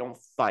fighter. They don't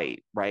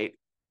fight, right?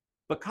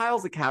 But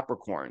Kyle's a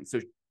Capricorn. So,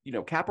 you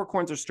know,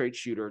 Capricorns are straight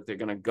shooters. They're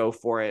going to go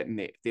for it. And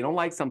they don't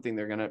like something,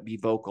 they're going to be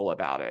vocal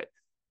about it.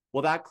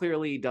 Well, that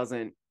clearly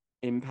doesn't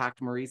impact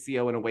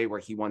Mauricio in a way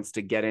where he wants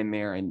to get in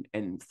there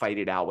and fight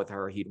it out with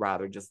her. He'd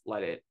rather just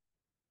let it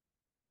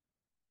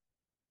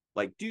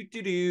like,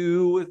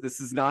 this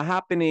is not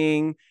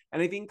happening.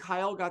 And I think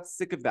Kyle got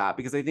sick of that,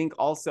 because I think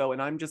also,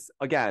 and I'm just,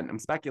 again, I'm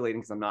speculating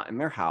because I'm not in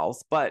their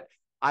house, but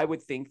I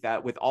would think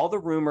that with all the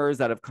rumors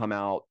that have come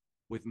out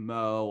with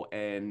Mo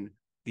and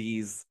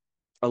these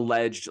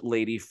alleged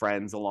lady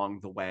friends along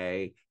the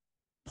way,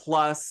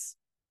 plus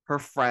her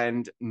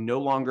friend no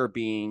longer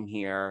being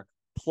here,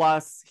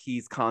 plus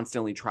he's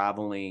constantly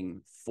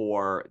traveling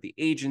for the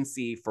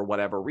agency for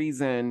whatever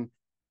reason,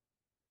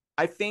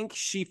 I think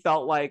she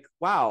felt like,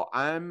 wow,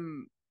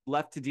 I'm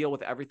left to deal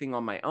with everything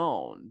on my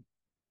own.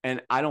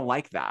 And I don't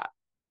like that.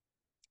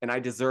 And I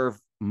deserve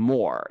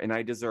more, and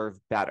I deserve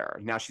better.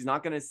 Now, she's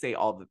not going to say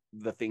all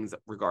the things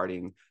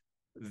regarding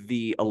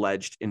the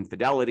alleged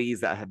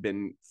infidelities that have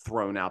been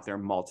thrown out there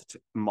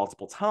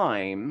multiple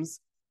times,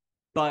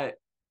 but,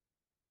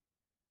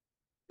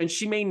 and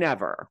she may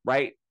never,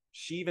 right?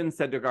 She even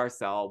said to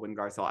Garcelle, when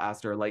Garcelle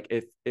asked her, like,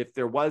 if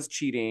there was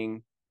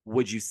cheating,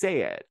 would you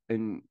say it?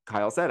 And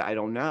Kyle said, I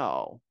don't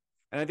know.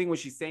 And I think what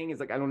she's saying is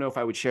like, I don't know if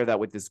I would share that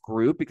with this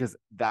group, because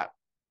that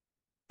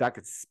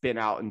could spin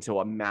out into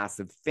a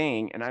massive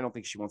thing. And I don't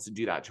think she wants to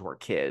do that to her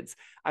kids.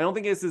 I don't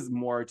think this is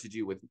more to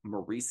do with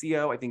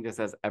Mauricio. I think this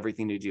has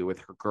everything to do with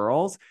her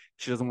girls.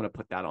 She doesn't want to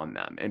put that on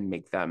them and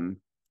make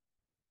them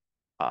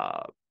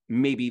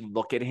maybe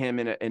look at him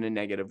in a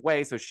negative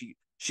way. So she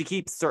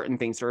keeps certain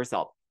things to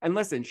herself. And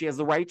listen, she has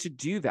the right to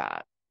do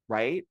that,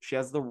 right? She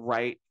has the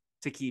right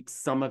to keep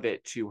some of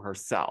it to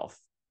herself,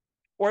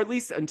 or at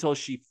least until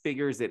she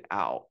figures it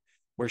out,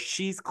 where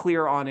she's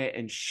clear on it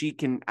and she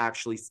can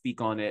actually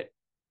speak on it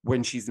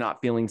when she's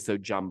not feeling so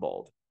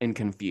jumbled and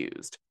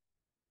confused.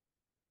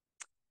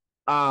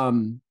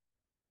 Dorit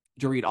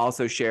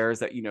also shares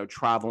that, you know,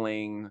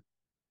 traveling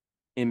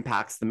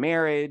impacts the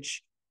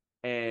marriage.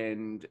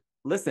 And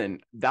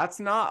listen, that's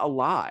not a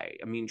lie.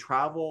 I mean,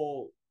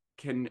 travel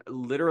can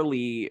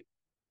literally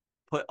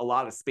put a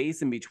lot of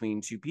space in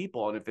between two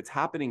people. And if it's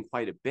happening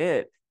quite a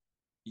bit,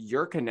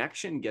 your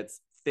connection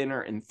gets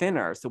thinner and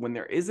thinner. So when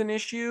there is an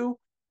issue,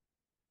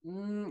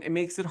 it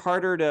makes it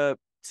harder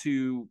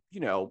to, you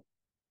know,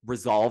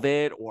 resolve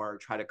it or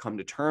try to come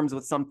to terms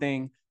with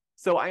something.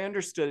 So I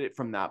understood it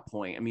from that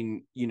point. I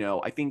mean, you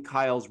know, I think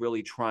Kyle's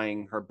really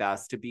trying her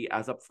best to be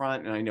as upfront.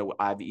 And I know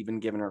I've even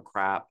given her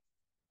crap,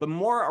 but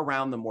more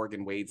around the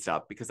Morgan Wade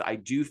stuff, because I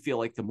do feel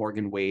like the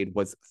Morgan Wade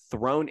was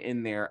thrown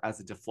in there as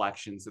a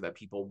deflection so that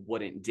people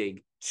wouldn't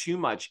dig too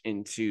much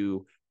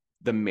into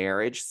the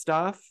marriage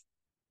stuff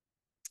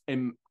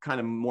and kind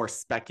of more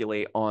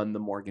speculate on the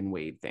Morgan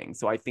Wade thing.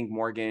 So I think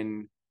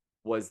Morgan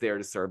was there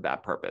to serve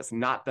that purpose.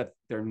 Not that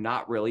they're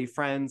not really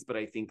friends, but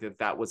I think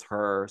that was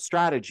her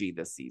strategy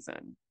this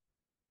season.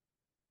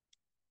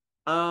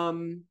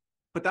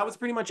 But that was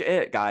pretty much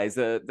it, guys.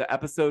 The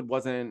episode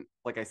wasn't,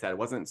 like I said, it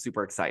wasn't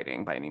super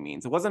exciting by any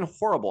means. It wasn't a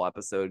horrible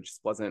episode,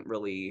 just wasn't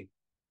really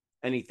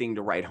anything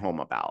to write home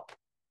about.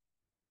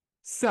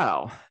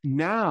 So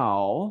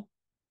now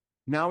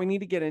we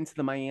need to get into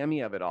the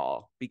Miami of it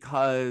all,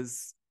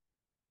 because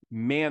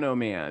man, oh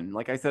man,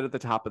 like I said at the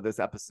top of this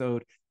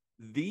episode,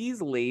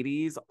 these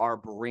ladies are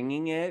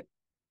bringing it,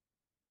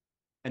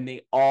 and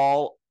they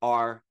all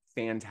are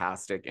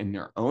fantastic in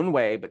their own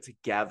way, but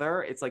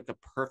together it's like the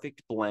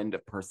perfect blend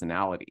of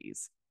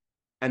personalities.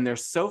 And they're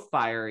so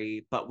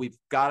fiery, but we've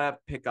got to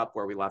pick up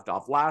where we left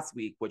off last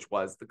week, which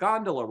was the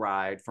gondola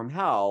ride from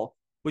hell,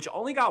 which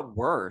only got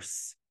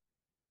worse.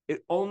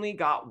 It only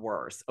got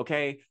worse.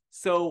 Okay.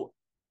 So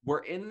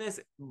we're in this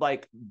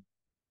like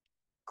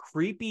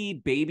creepy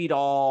baby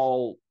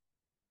doll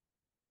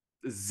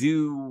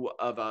zoo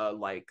of a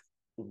like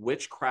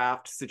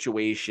witchcraft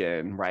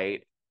situation,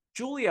 right?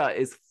 Julia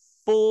is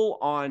full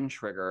on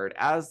triggered,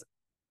 as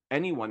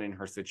anyone in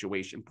her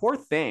situation. Poor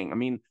thing. I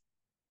mean,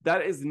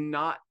 that is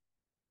not,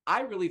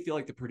 I really feel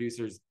like the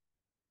producers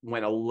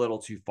went a little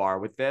too far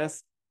with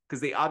this,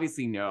 because they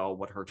obviously know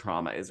what her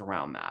trauma is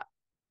around that.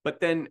 But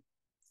then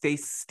they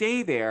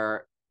stay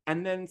there,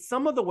 and then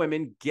some of the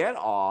women get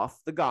off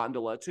the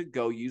gondola to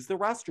go use the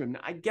restroom. Now,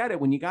 I get it.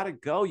 When you got to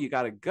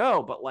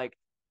go, but like,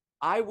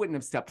 I wouldn't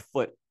have stepped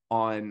foot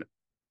on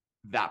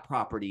that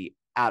property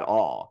at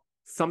all.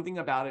 Something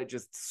about it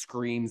just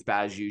screams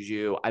bad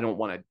juju. I don't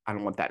want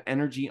that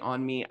energy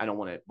on me. I don't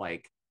want to,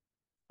 like,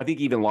 I think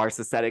even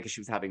Larsa said it because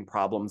she was having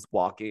problems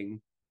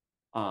walking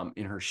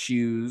in her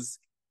shoes.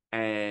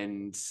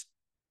 And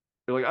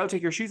they're like, oh,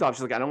 take your shoes off.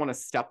 She's like, I don't want to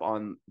step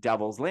on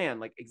devil's land.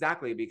 Like,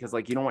 exactly, because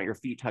like you don't want your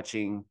feet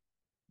touching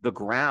the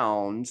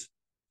ground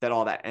that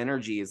all that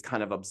energy is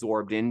kind of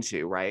absorbed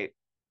into, right?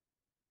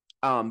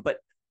 But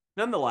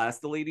nonetheless,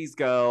 the ladies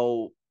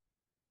go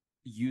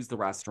use the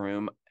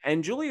restroom,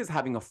 and Julie is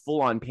having a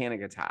full-on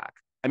panic attack.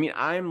 I mean,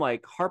 I'm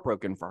like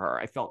heartbroken for her.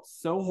 I felt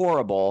so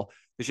horrible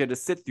that she had to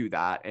sit through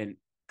that, and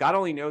God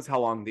only knows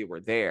how long they were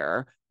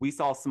there. We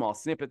saw small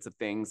snippets of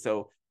things,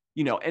 so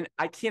you know, and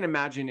I can't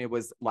imagine it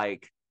was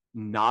like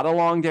not a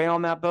long day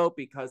on that boat,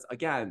 because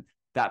again,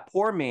 that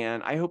poor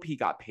man, I hope he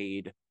got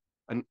paid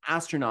an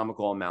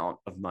astronomical amount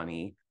of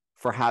money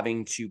for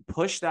having to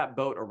push that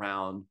boat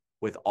around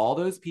with all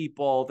those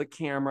people, the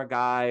camera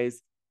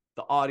guys,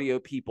 the audio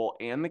people,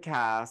 and the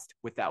cast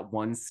with that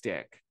one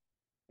stick.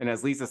 And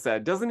as Lisa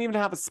said, doesn't even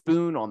have a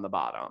spoon on the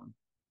bottom.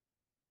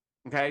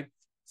 Okay.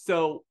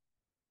 So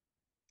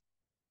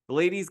the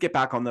ladies get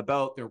back on the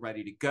boat. They're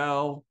ready to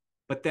go.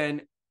 But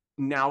then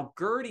now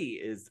Gertie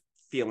is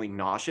feeling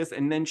nauseous,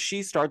 and then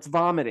she starts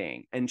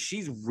vomiting, and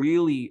she's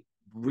really,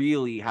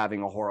 really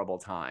having a horrible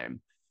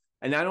time.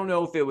 And I don't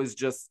know if it was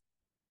just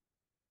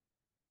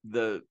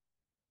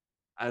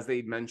as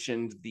they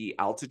mentioned, the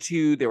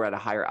altitude, they were at a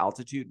higher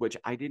altitude, which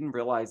I didn't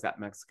realize that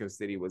Mexico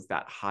City was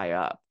that high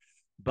up,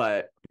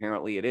 but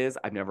apparently it is.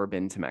 I've never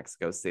been to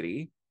Mexico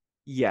City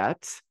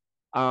yet.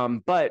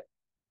 But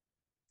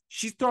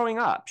she's throwing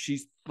up.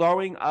 She's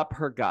throwing up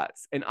her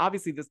guts. And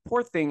obviously this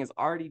poor thing is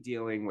already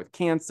dealing with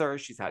cancer.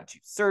 She's had 2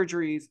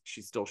 surgeries.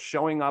 She's still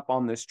showing up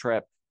on this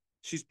trip.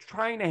 She's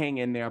trying to hang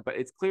in there, but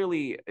it's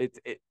clearly,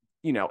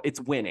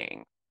 it's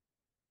winning.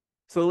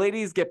 So the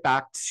ladies get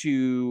back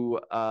to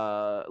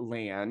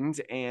land,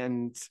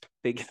 and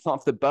they get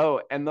off the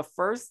boat. And the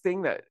first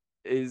thing that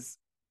is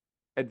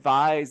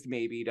advised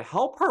maybe to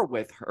help her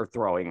with her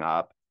throwing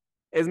up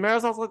is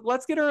Marisol's like,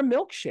 let's get her a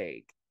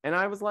milkshake. And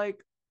I was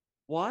like,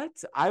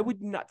 what? I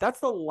would not. That's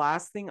the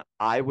last thing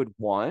I would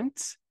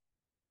want,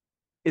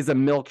 is a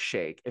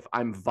milkshake if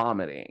I'm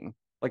vomiting.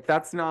 Like,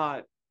 that's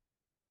not,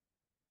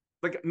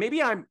 like,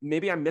 maybe I'm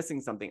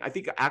missing something. I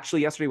think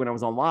actually yesterday when I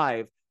was on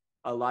live,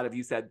 a lot of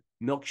you said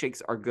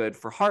milkshakes are good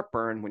for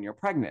heartburn when you're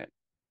pregnant,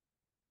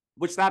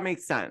 which that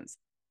makes sense.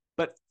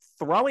 But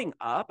throwing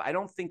up, I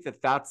don't think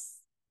that's,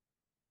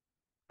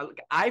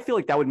 I feel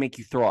like that would make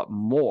you throw up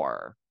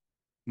more.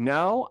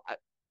 No?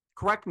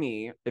 Correct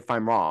me if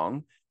I'm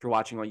wrong. If you're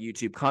watching on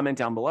YouTube, comment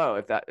down below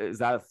if that is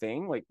that a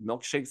thing. Like,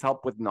 milkshakes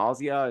help with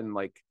nausea and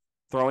like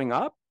throwing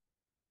up.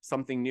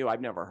 Something new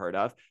I've never heard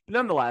of. But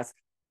nonetheless,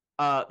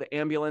 the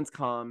ambulance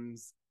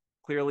comes.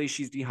 Clearly,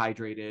 she's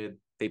dehydrated.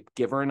 They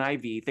give her an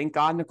IV. Thank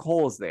God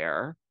Nicole is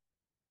there,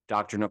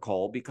 Dr.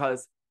 Nicole,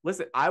 because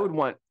listen, I would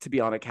want to be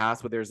on a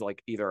cast where there's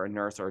like either a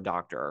nurse or a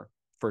doctor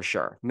for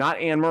sure. Not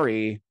Anne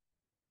Marie,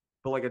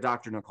 but like a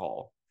Dr.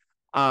 Nicole.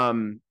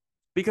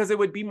 Because it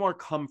would be more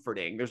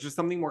comforting. There's just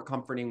something more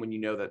comforting when you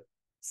know that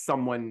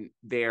someone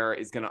there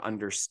is going to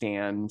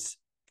understand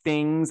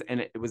things. And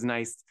it was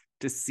nice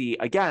to see.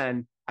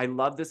 Again, I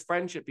love this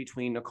friendship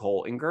between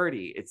Nicole and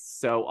Gertie. It's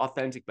so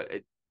authentic, but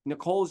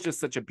Nicole is just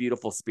such a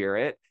beautiful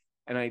spirit.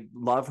 And I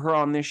love her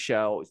on this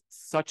show.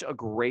 Such a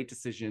great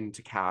decision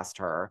to cast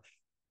her.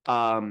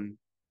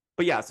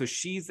 But yeah, so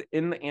she's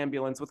in the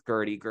ambulance with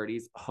Gertie.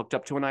 Gertie's hooked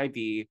up to an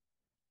IV.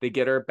 They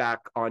get her back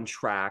on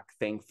track,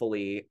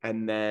 thankfully.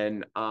 And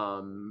then,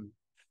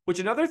 which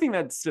another thing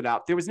that stood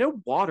out, there was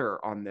no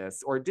water on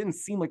this, or it didn't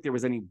seem like there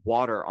was any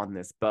water on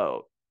this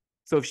boat.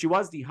 So if she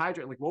was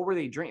dehydrated, like, what were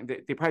they drinking?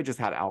 They probably just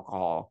had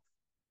alcohol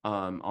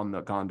on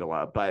the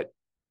gondola. But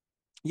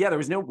yeah, there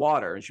was no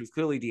water, and she was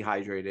clearly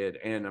dehydrated.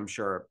 And I'm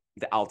sure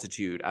the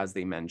altitude, as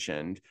they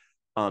mentioned,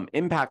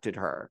 impacted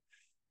her.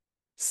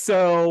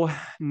 So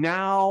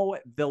now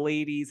the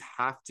ladies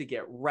have to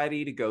get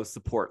ready to go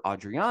support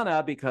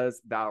Adriana,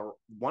 because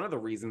one of the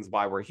reasons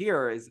why we're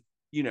here is,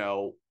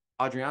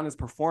 Adriana's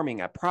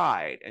performing at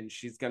Pride, and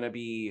she's going to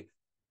be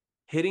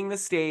hitting the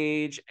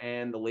stage,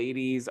 and the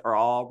ladies are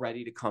all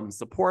ready to come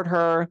support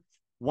her.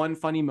 One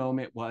funny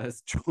moment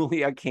was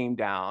Julia came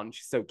down.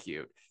 She's so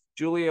cute.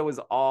 Julia was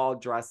all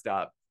dressed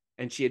up,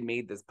 and she had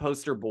made this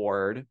poster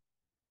board.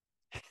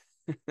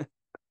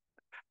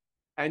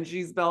 And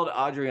she spelled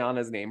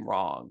Adriana's name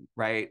wrong,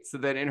 right? So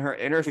then in her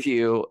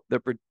interview,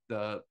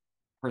 the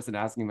person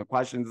asking the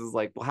questions is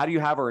like, well, how do you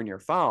have her in your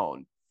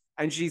phone?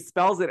 And she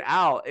spells it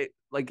out.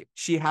 Like,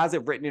 she has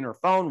it written in her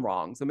phone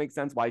wrong. So it makes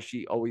sense why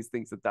she always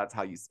thinks that that's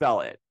how you spell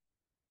it.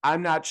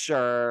 I'm not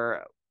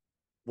sure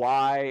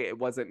why it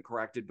wasn't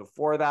corrected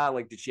before that.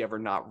 Like, did she ever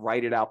not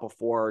write it out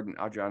before? And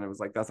Adriana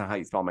was like, that's not how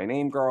you spell my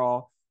name,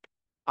 girl.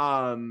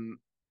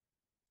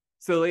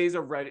 So ladies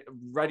are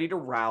ready to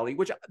rally,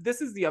 which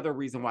this is the other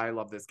reason why I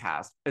love this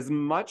cast. As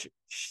much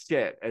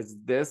shit as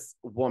this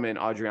woman,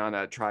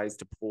 Adriana, tries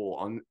to pull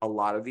on a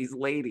lot of these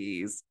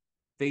ladies,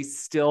 they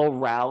still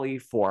rally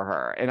for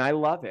her. And I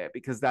love it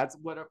because that's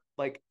what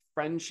like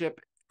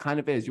friendship kind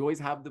of is. You always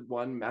have the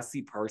one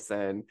messy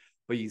person,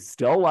 but you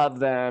still love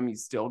them, you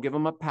still give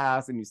them a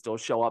pass, and you still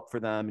show up for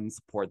them and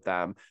support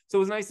them. So it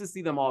was nice to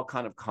see them all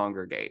kind of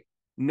congregate.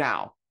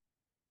 Now,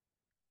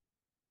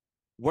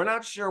 we're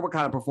not sure what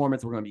kind of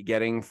performance we're going to be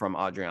getting from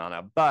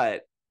Adriana,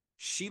 but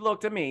she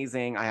looked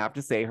amazing. I have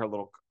to say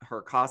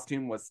her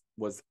costume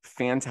was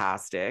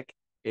fantastic.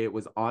 It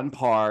was on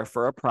par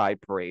for a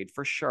pride parade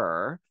for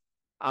sure.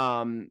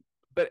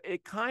 But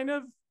it kind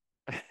of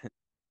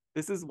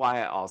this is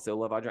why I also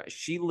love Adriana.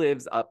 She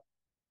lives up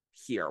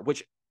here,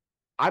 which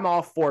I'm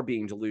all for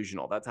being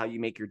delusional. That's how you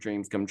make your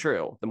dreams come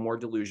true. The more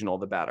delusional,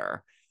 the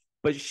better.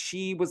 But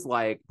she was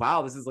like,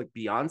 wow, this is like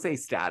Beyonce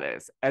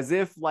status, as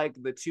if like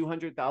the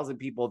 200,000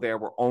 people there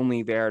were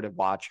only there to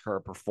watch her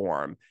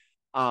perform.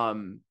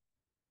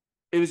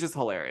 It was just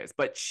hilarious.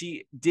 But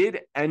she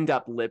did end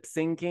up lip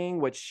syncing,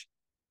 which,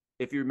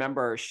 if you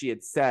remember, she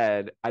had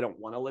said, I don't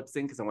want to lip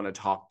sync because I want to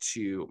talk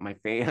to my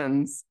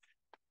fans.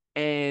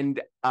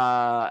 And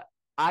I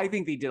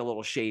think they did a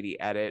little shady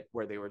edit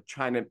where they were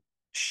trying to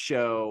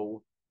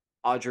show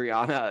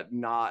Adriana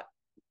not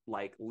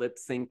like lip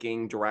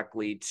syncing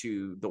directly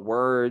to the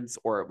words,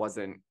 or it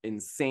wasn't in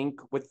sync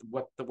with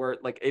what the word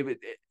like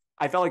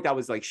I felt like that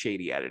was like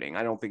shady editing.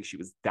 I don't think she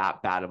was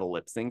that bad of a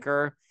lip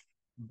syncer,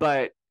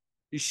 but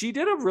she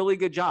did a really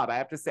good job. I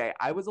have to say,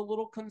 I was a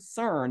little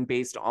concerned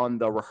based on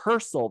the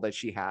rehearsal that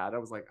she had. I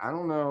was like, I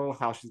don't know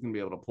how she's gonna be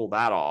able to pull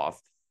that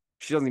off.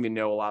 She doesn't even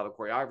know a lot of the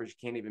choreography. She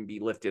can't even be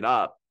lifted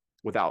up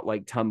without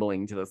like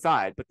tumbling to the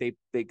side, but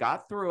they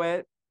got through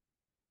it,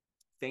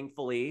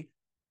 thankfully.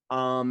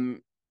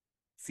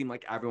 Seemed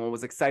like everyone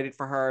was excited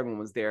for her. Everyone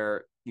was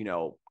there,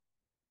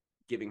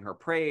 giving her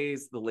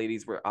praise. The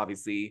ladies were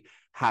obviously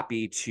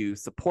happy to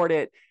support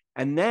it.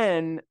 And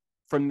then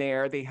from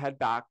there, they head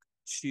back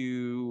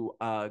to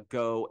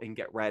go and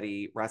get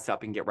ready, rest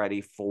up and get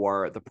ready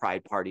for the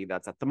pride party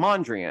that's at the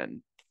Mondrian.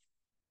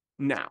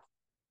 Now,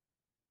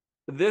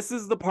 this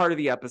is the part of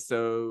the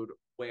episode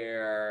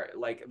where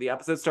like the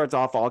episode starts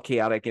off all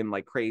chaotic and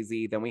like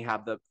crazy. Then we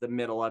have the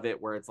middle of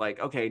it where it's like,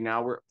 okay,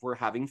 now we're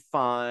having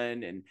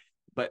fun,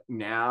 but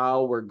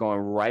now we're going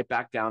right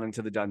back down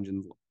into the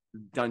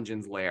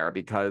dungeons lair,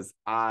 because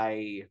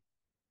I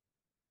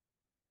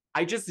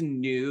just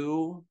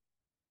knew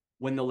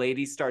when the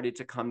ladies started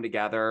to come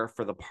together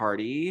for the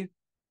party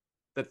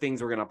that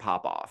things were going to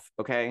pop off.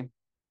 Okay.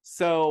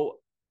 So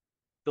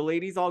the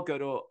ladies all go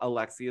to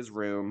Alexia's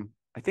room.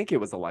 I think it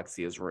was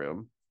Alexia's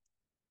room.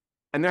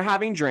 And they're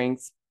having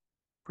drinks,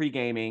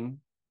 pre-gaming,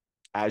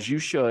 as you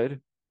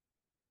should.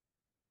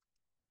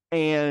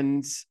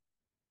 And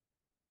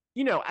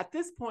at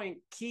this point,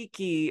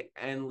 Kiki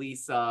and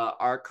Lisa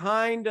are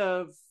kind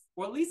of,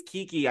 or at least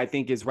Kiki, I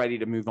think, is ready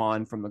to move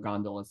on from the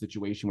gondola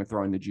situation with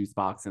throwing the juice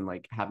box and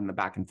like having the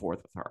back and forth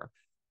with her.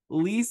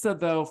 Lisa,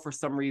 though, for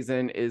some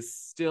reason, is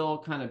still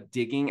kind of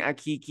digging at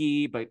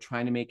Kiki, but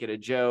trying to make it a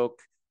joke.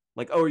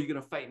 Like, oh, are you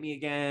going to fight me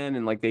again?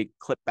 And like they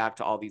clip back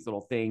to all these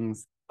little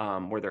things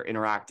where they're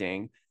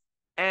interacting.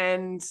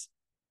 And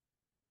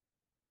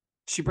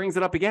she brings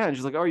it up again.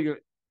 She's like, oh, you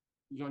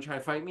going to try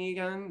to fight me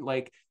again?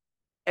 Like,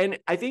 and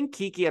I think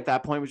Kiki at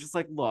that point was just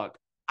like, look,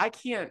 I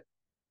can't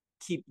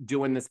keep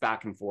doing this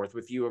back and forth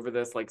with you over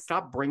this. Like,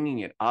 stop bringing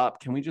it up.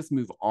 Can we just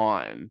move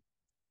on?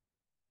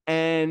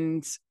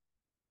 And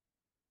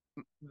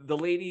some of the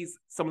ladies,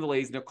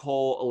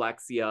 Nicole,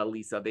 Alexia,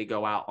 Lisa, they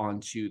go out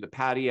onto the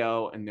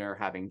patio and they're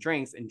having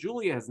drinks. And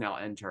Julia has now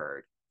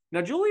entered.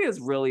 Now, Julia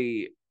is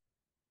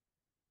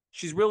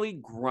she's really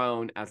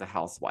grown as a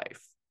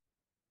housewife.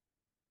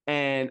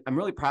 And I'm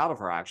really proud of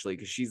her, actually,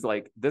 because she's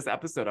like, this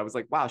episode, I was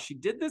like, wow, she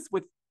did this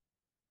with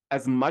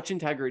as much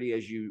integrity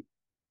as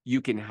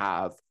you can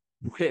have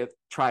with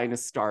trying to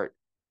start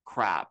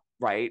crap,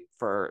 right?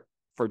 For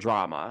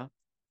drama.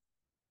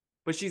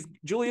 But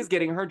Julia's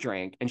getting her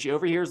drink, and she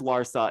overhears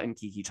Larsa and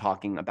Kiki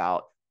talking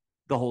about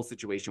the whole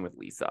situation with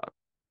Lisa.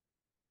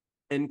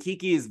 And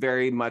Kiki is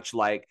very much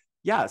like,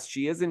 yes,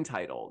 she is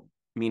entitled,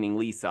 meaning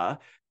Lisa.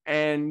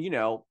 And,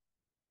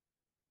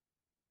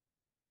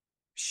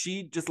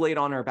 she just laid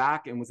on her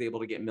back and was able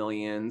to get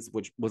millions,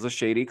 which was a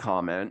shady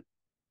comment.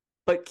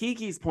 But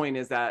Kiki's point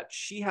is that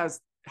she has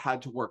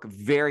had to work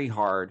very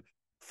hard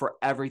for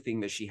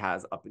everything that she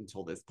has up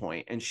until this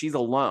point. And she's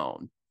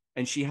alone.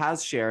 And she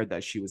has shared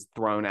that she was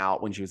thrown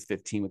out when she was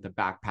 15 with a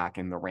backpack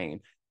in the rain.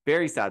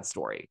 Very sad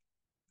story.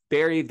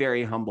 Very,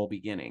 very humble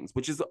beginnings,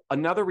 which is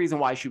another reason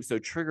why she was so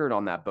triggered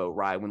on that boat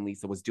ride when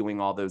Lisa was doing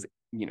all those,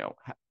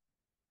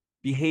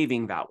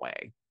 behaving that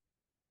way.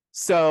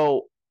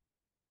 So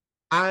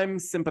I'm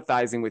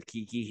sympathizing with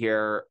Kiki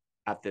here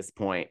at this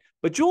point.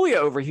 But Julia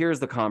overhears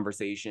the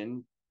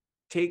conversation,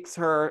 takes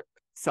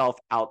herself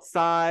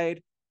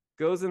outside,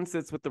 goes and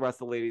sits with the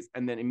rest of the ladies,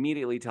 and then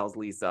immediately tells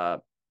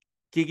Lisa,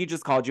 Kiki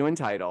just called you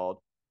entitled,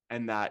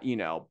 and that,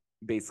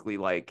 basically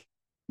like,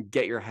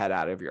 get your head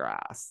out of your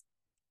ass.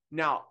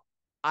 Now,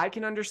 I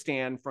can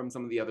understand from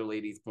some of the other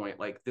ladies'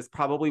 point, like, this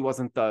probably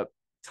wasn't the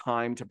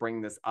time to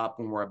bring this up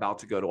when we're about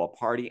to go to a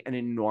party. And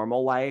in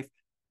normal life,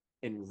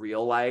 in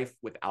real life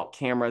without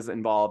cameras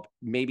involved,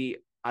 maybe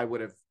I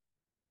would have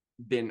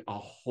been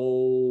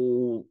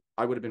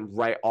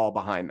right all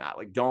behind that.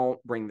 Like,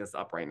 don't bring this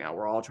up right now.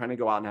 We're all trying to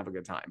go out and have a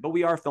good time, but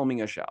we are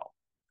filming a show.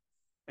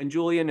 And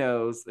Julia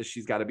knows that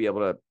she's got to be able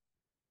to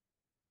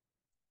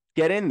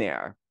get in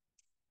there.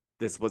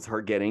 This was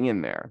her getting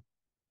in there.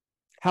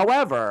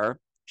 However,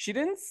 she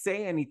didn't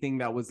say anything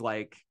that was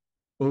like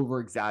over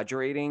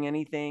exaggerating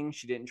anything.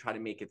 She didn't try to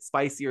make it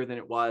spicier than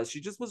it was.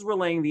 She just was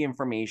relaying the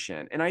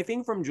information. And I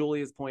think from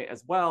Julia's point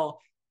as well,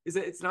 is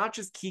that it's not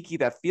just Kiki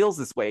that feels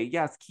this way.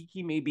 Yes,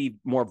 Kiki may be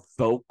more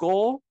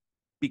vocal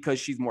because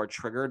she's more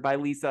triggered by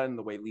Lisa and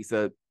the way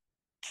Lisa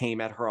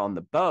came at her on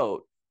the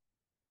boat.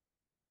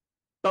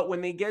 But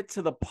when they get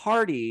to the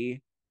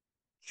party,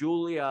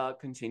 Julia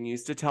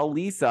continues to tell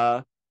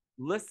Lisa,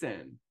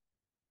 listen,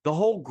 the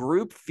whole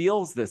group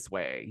feels this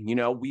way. You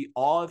know, we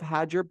all have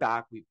had your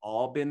back. We've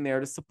all been there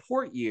to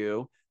support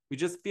you. We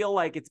just feel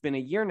like it's been a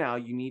year now.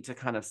 You need to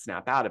kind of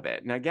snap out of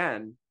it. And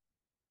again,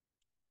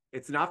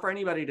 it's not for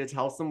anybody to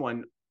tell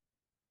someone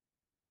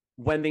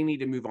when they need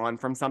to move on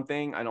from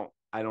something. I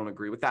don't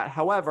agree with that.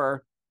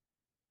 However,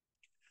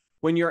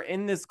 when you're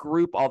in this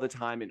group all the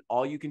time and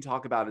all you can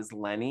talk about is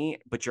Lenny,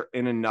 but you're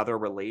in another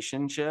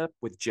relationship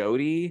with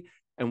Jody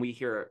and we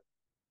hear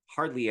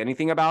hardly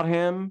anything about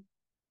him,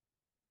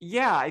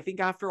 yeah, I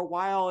think after a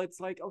while, it's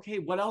like, okay,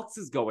 what else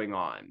is going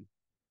on?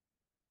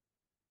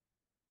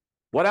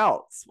 What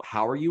else?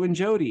 How are you and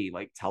Jody?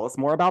 Like, tell us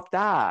more about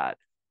that.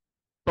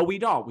 But we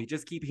don't. We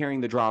just keep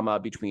hearing the drama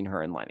between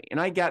her and Lenny.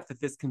 And I get that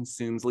this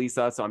consumes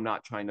Lisa, so I'm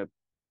not trying to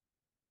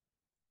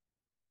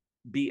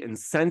be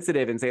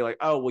insensitive and say like,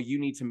 oh, well, you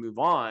need to move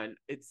on.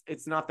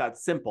 It's not that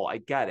simple. I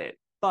get it.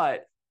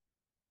 But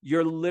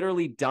you're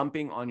literally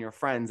dumping on your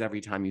friends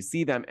every time you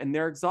see them and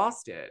they're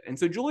exhausted. And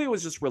so Julia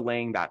was just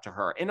relaying that to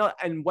her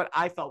in what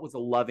I felt was a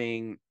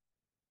loving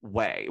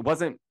way. It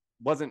wasn't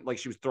like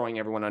she was throwing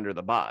everyone under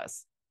the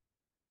bus.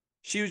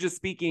 She was just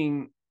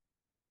speaking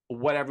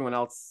what everyone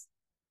else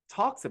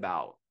talks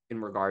about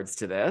in regards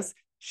to this.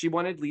 She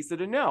wanted Lisa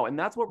to know. And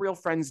that's what real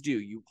friends do.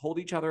 You hold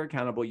each other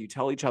accountable. You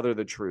tell each other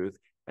the truth.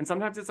 And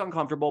sometimes it's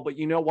uncomfortable, but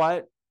you know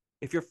what?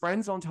 If your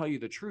friends don't tell you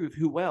the truth,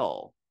 who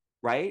will?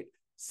 Right?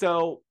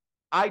 So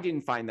I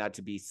didn't find that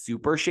to be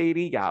super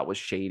shady. Yeah, it was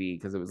shady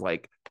because it was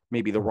like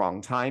maybe the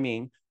wrong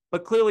timing.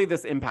 But clearly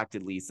this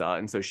impacted Lisa.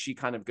 And so she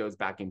kind of goes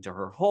back into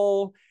her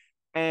hole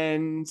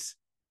and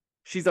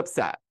she's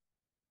upset.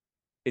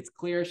 It's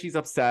clear she's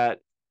upset.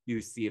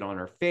 You see it on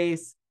her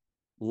face.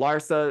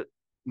 Larsa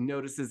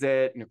notices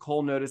it.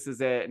 Nicole notices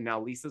it. And now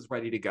Lisa's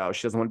ready to go.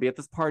 She doesn't want to be at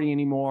this party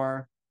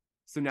anymore.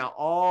 So now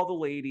all the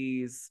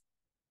ladies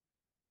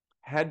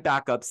head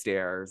back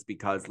upstairs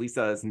because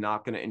Lisa is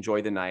not going to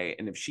enjoy the night.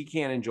 And if she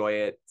can't enjoy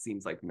it,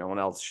 seems like no one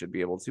else should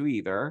be able to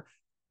either.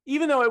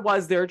 Even though it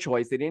was their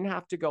choice, they didn't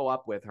have to go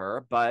up with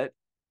her, but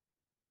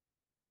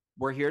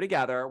we're here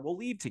together. We'll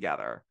leave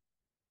together.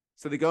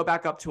 So they go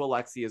back up to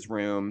Alexia's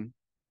room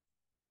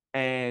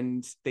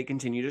and they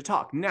continue to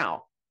talk.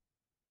 Now,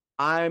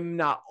 I'm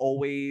not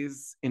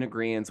always in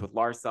agreement with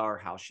Larsa or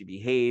how she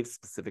behaves,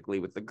 specifically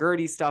with the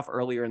Gertie stuff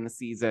earlier in the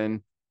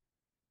season.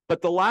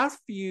 But the last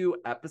few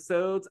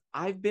episodes,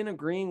 I've been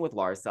agreeing with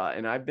Larsa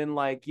and I've been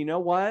like, you know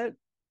what?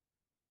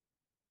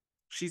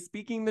 She's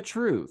speaking the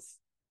truth.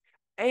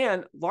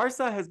 And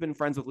Larsa has been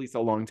friends with Lisa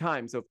a long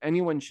time. So if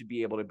anyone should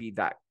be able to be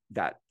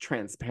that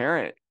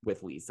transparent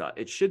with Lisa,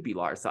 it should be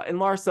Larsa. And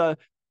Larsa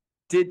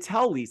did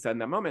tell Lisa in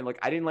that moment, like,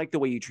 I didn't like the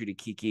way you treated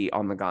Kiki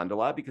on the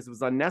gondola because it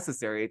was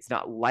unnecessary. It's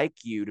not like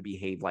you to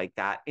behave like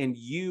that. And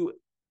you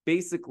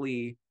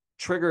basically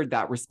triggered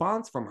that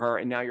response from her.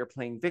 And now you're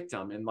playing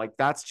victim. And like,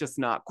 that's just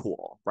not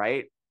cool,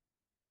 right?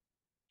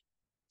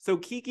 So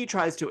Kiki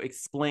tries to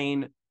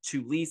explain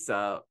to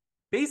Lisa,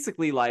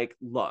 basically like,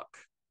 look,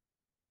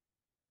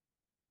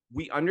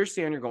 we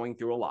understand you're going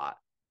through a lot,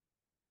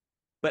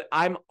 but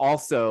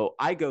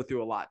I go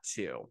through a lot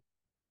too.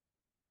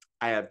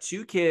 I have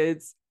 2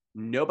 kids.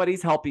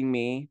 Nobody's helping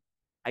me.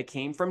 I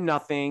came from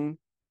nothing.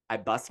 I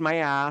bust my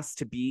ass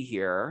to be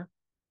here.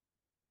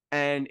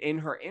 And in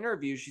her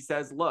interview, she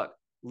says, look,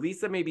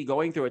 Lisa may be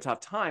going through a tough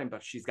time,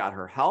 but she's got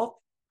her health.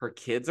 Her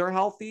kids are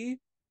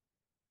healthy.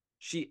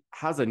 She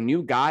has a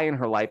new guy in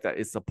her life that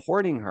is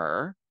supporting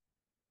her.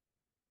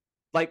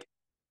 Like,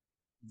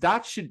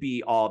 that should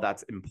be all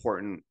that's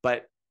important.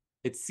 But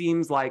it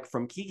seems like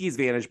from Kiki's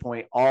vantage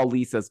point, all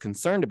Lisa's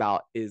concerned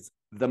about is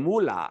the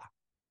moolah,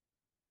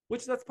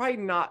 which that's probably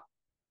not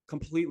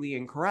completely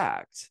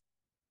incorrect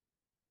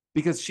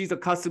because she's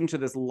accustomed to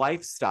this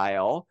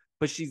lifestyle,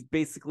 but she's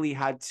basically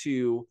had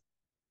to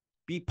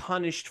be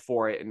punished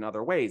for it in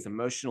other ways,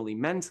 emotionally,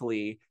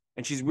 mentally,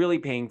 and she's really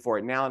paying for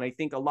it now. And I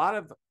think a lot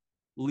of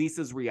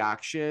Lisa's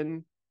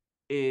reaction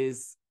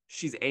is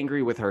she's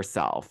angry with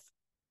herself.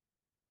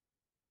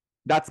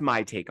 That's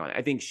my take on it.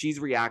 I think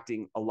she's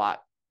reacting a lot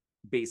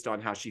based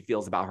on how she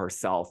feels about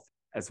herself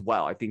as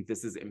well. I think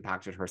this has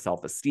impacted her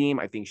self-esteem.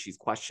 I think she's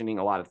questioning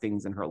a lot of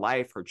things in her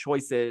life, her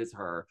choices,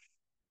 her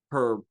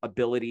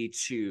ability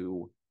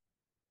to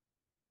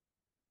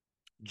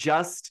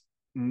just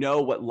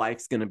know what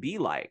life's going to be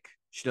like.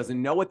 She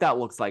doesn't know what that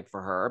looks like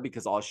for her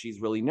because all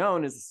she's really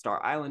known is a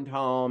Star Island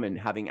home and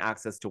having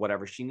access to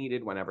whatever she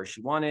needed whenever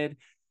she wanted.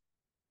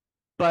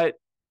 But,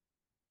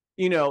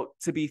 you know,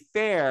 to be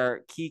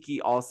fair, Kiki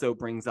also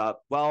brings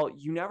up, well,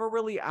 you never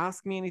really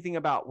asked me anything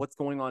about what's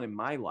going on in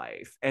my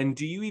life. And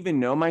do you even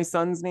know my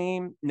son's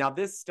name? Now,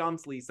 this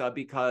stumps Lisa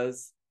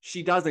because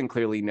she doesn't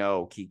clearly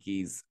know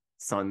Kiki's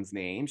son's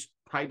name. She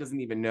probably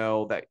doesn't even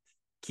know that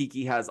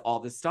Kiki has all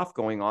this stuff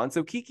going on.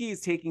 So Kiki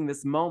is taking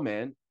this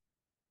moment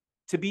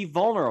to be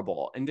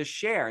vulnerable and to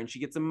share. And she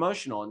gets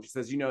emotional and she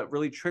says, you know, it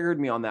really triggered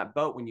me on that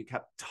boat when you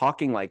kept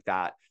talking like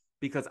that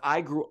because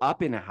I grew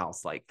up in a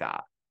house like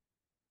that.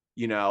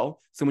 You know,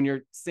 so when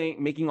you're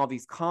saying, making all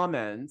these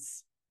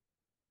comments,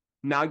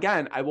 now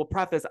again, I will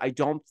preface, I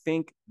don't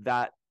think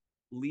that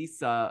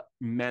Lisa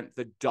meant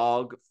the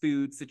dog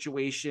food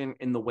situation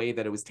in the way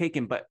that it was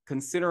taken, but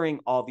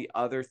considering all the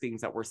other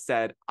things that were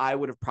said, I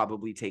would have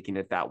probably taken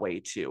it that way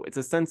too. It's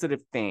a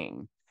sensitive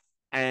thing.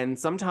 And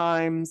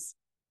sometimes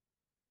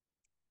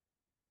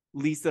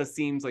Lisa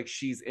seems like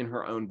she's in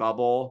her own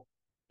bubble.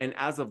 And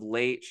as of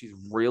late, she's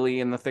really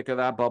in the thick of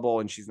that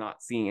bubble and she's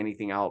not seeing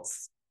anything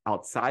else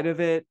outside of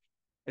it.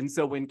 And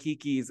so when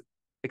Kiki's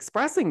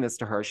expressing this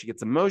to her, she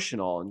gets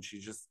emotional and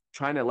she's just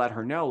trying to let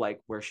her know like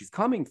where she's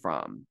coming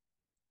from.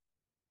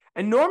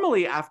 And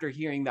normally after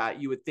hearing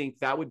that, you would think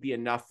that would be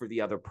enough for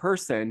the other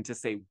person to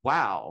say,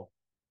 wow,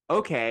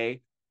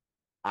 okay,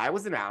 I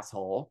was an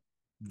asshole.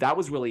 That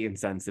was really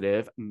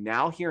insensitive.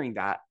 Now hearing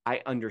that,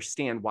 I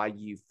understand why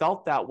you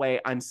felt that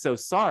way. I'm so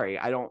sorry.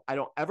 I don't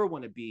ever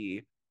want to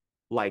be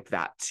like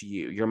that to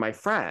you. You're my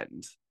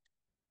friend.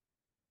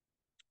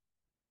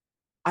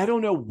 I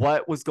don't know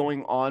what was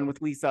going on with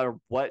Lisa or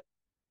what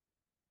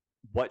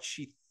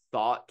she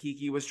thought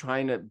Kiki was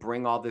trying to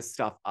bring all this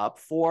stuff up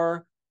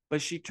for,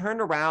 but she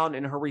turned around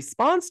and her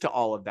response to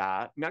all of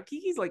that. Now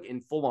Kiki's like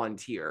in full on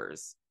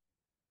tears.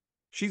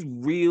 She's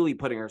really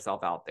putting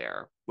herself out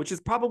there, which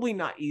is probably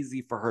not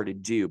easy for her to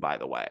do, by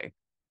the way.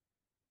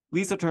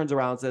 Lisa turns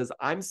around and says,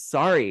 I'm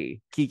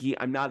sorry, Kiki,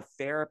 I'm not a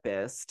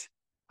therapist.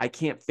 I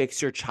can't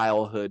fix your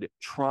childhood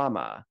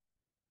trauma.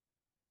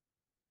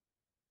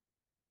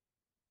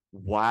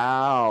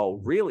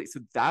 Wow, really? So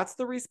that's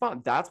the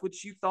response. That's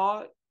what you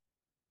thought?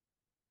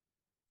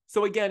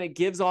 So again, it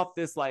gives off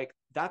this like,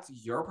 that's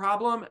your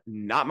problem,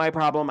 not my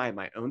problem. I have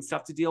my own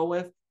stuff to deal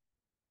with,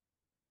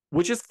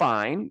 which is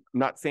fine. I'm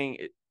not saying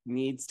it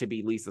needs to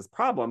be Lisa's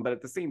problem, but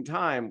at the same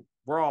time,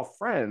 we're all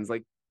friends.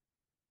 Like,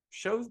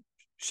 show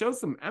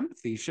some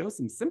empathy, show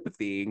some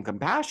sympathy and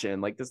compassion.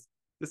 Like this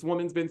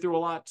woman's been through a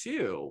lot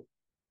too.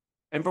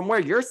 And from where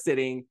you're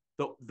sitting,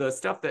 the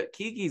stuff that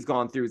Kiki's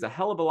gone through is a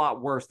hell of a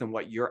lot worse than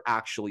what you're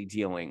actually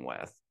dealing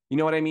with. You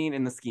know what I mean?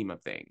 In the scheme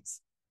of things.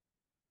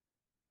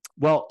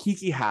 Well,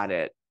 Kiki had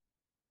it.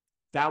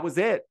 That was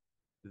it.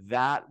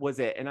 That was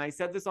it. And I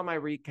said this on my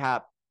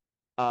recap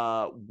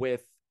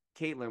with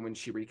Caitlin when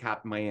she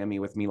recapped Miami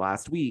with me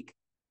last week.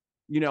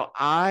 You know,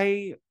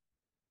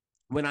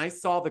 when I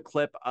saw the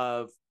clip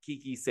of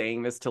Kiki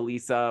saying this to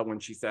Lisa when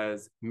she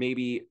says,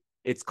 maybe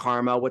it's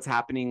karma, what's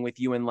happening with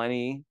you and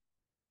Lenny,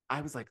 I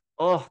was like,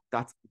 oh,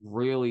 that's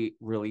really,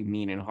 really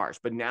mean and harsh.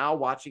 But now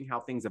watching how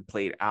things have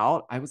played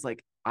out, I was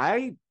like,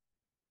 I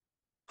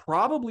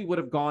probably would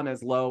have gone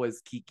as low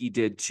as Kiki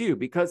did too,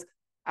 because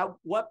at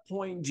what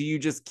point do you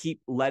just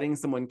keep letting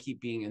someone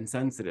keep being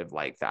insensitive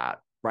like that,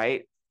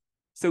 right?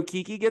 So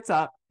Kiki gets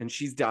up and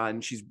she's done.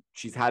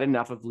 She's had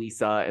enough of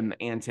Lisa and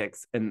the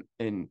antics and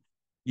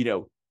you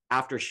know,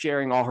 after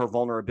sharing all her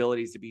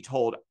vulnerabilities to be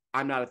told,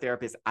 I'm not a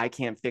therapist, I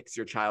can't fix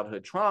your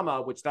childhood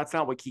trauma, which that's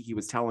not what Kiki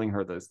was telling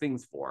her those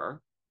things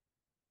for.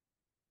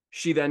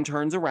 She then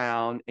turns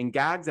around and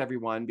gags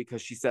everyone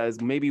because she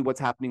says, maybe what's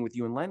happening with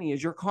you and Lenny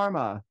is your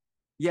karma.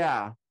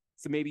 Yeah.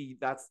 So maybe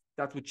that's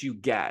what you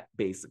get,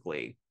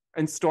 basically.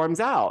 And storms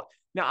out.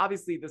 Now,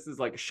 obviously, this is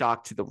like a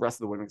shock to the rest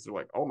of the women because they're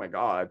like, oh my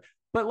God.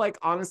 But like,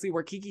 honestly,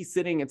 where Kiki's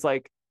sitting, it's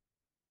like,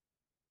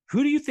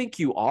 who do you think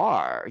you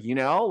are? You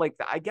know, like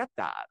I get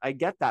that. I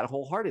get that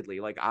wholeheartedly.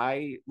 Like,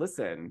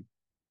 listen,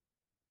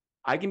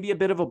 I can be a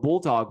bit of a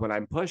bulldog when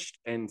I'm pushed.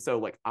 And so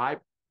like I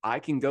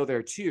can go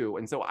there too.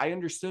 And so I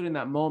understood in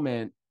that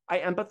moment, I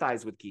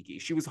empathized with Kiki.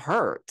 She was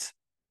hurt.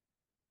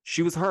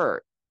 She was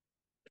hurt.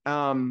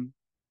 And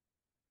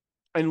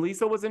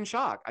Lisa was in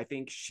shock.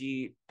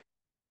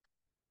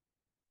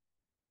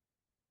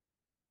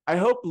 I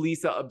hope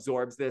Lisa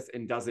absorbs this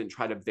and doesn't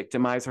try to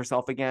victimize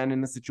herself again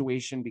in the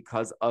situation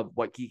because of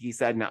what Kiki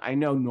said. Now, I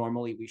know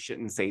normally we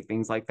shouldn't say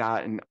things like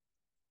that and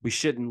we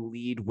shouldn't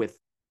lead with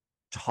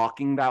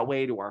talking that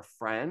way to our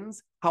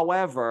friends.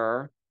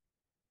 However,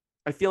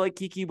 I feel like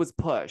Kiki was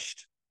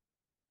pushed.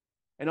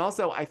 And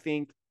also, I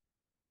think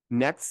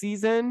next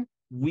season,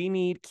 we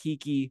need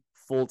Kiki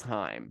full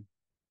time.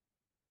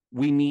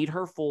 We need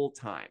her full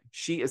time.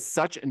 She is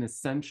such an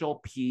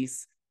essential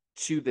piece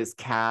to this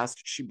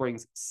cast. She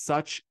brings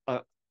such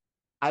a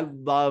I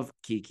love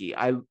Kiki.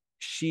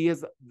 She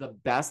is the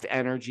best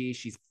energy.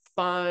 She's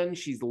fun,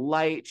 she's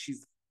light,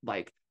 she's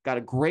like got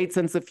a great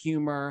sense of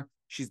humor.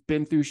 She's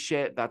been through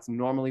shit. That's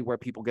normally where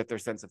people get their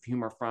sense of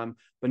humor from.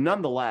 But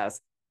nonetheless,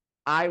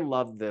 I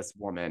love this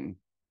woman.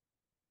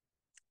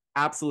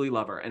 Absolutely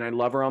love her. And I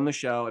love her on the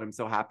show. And I'm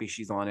so happy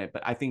she's on it.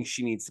 But I think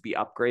she needs to be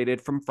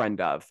upgraded from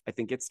friend of. I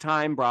think it's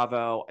time,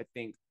 Bravo. I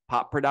think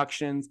Pop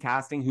Productions,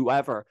 casting,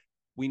 whoever,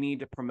 we need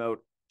to promote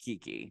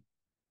Kiki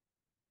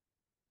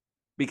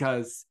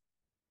because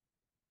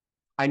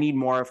I need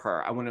more of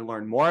her. I want to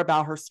learn more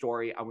about her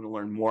story. I want to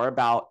learn more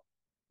about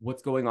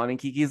what's going on in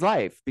Kiki's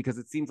life because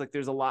it seems like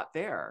there's a lot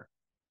there.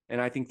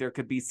 And I think there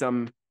could be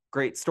some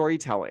great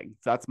storytelling.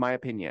 That's my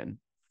opinion.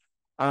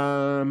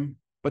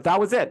 But that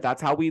was it.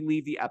 That's how we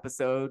leave the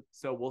episode.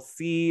 So we'll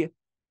see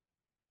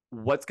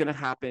what's going to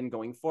happen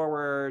going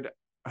forward.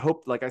 I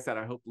hope, like I said,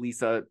 I hope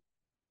Lisa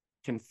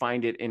can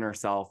find it in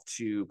herself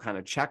to kind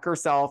of check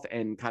herself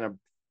and kind of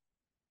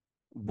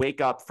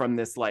wake up from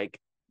this like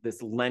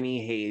this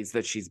Lenny haze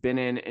that she's been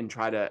in and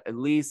try to at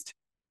least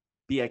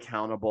be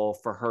accountable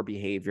for her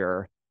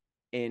behavior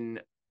in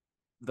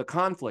the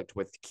conflict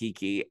with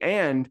Kiki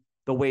and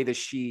the way that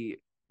she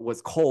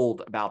was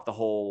cold about the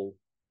whole,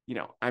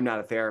 I'm not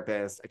a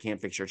therapist. I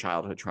can't fix your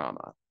childhood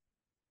trauma.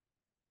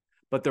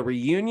 But the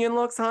reunion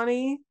looks,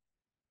 honey,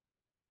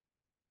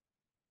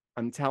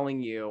 I'm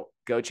telling you,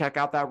 go check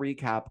out that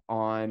recap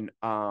on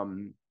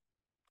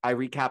I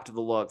recapped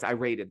the looks. I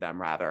rated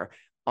them rather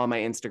on my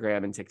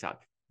Instagram and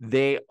TikTok.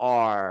 They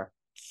are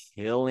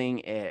killing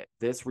it.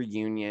 This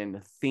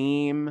reunion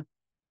theme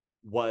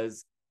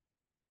was,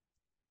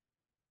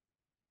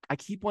 I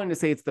keep wanting to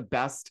say it's the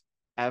best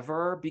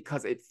ever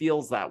because it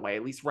feels that way,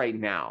 at least right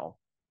now.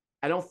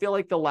 I don't feel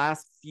like the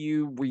last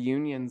few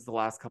reunions, the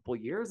last couple of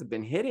years have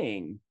been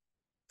hitting.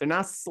 They're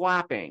not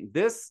slapping.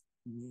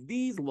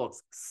 These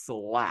looks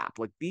slap.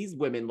 Like these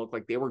women look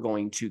like they were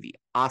going to the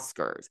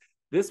Oscars.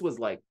 This was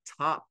like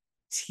top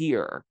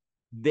tier.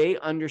 They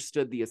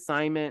understood the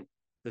assignment.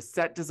 The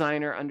set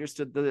designer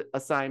understood the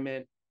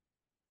assignment.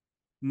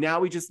 Now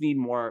we just need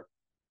more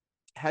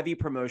heavy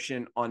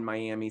promotion on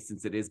Miami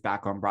since it is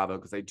back on Bravo,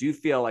 because I do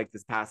feel like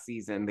this past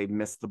season they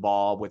missed the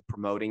ball with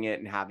promoting it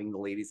and having the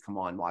ladies come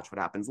on, watch what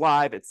happens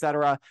live,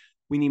 etc.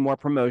 We need more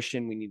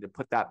promotion. We need to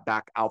put that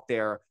back out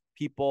there.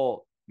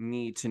 People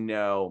need to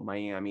know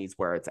Miami's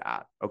where it's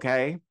at.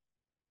 Okay.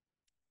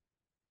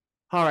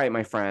 All right,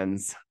 my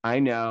friends. I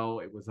know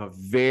it was a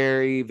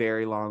very,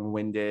 very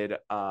long-winded.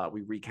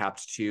 We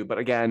recapped too, but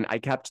again, I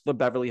kept the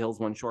Beverly Hills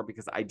one short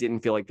because I didn't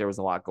feel like there was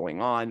a lot going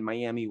on.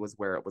 Miami was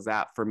where it was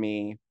at for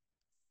me.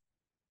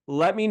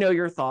 Let me know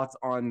your thoughts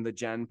on the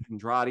Jen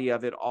Pendrati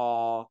of it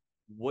all.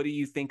 What do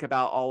you think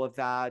about all of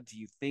that? Do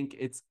you think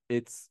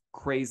it's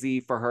crazy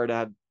for her to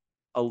have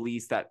a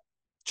lease that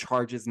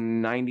charges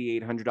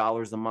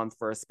 $9,800 a month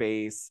for a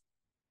space?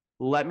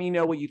 Let me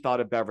know what you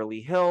thought of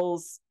Beverly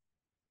Hills.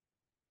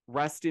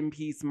 Rest in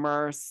peace,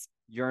 Merce.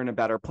 You're in a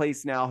better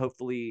place now.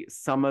 Hopefully,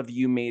 some of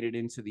you made it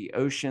into the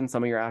ocean.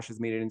 Some of your ashes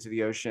made it into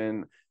the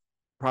ocean.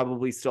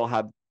 Probably still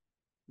have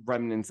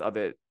remnants of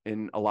it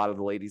in a lot of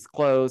the ladies'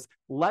 clothes.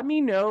 Let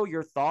me know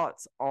your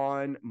thoughts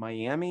on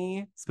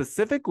Miami,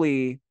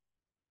 specifically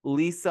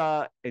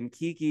Lisa and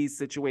Kiki's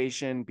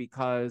situation,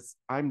 because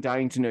I'm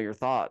dying to know your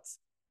thoughts.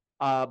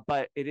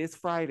 But it is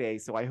Friday,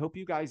 so I hope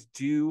you guys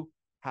do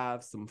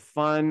have some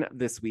fun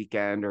this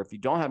weekend, or if you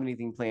don't have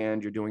anything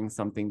planned, you're doing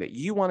something that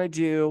you want to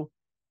do.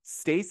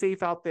 Stay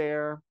safe out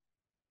there.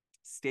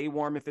 Stay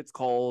warm if it's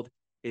cold.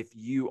 If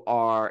you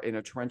are in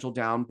a torrential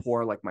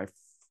downpour like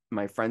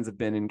my friends have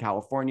been in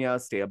California,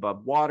 stay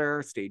above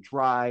water, stay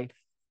dry.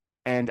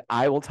 And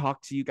I will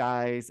talk to you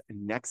guys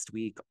next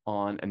week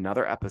on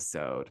another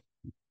episode.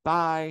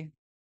 Bye.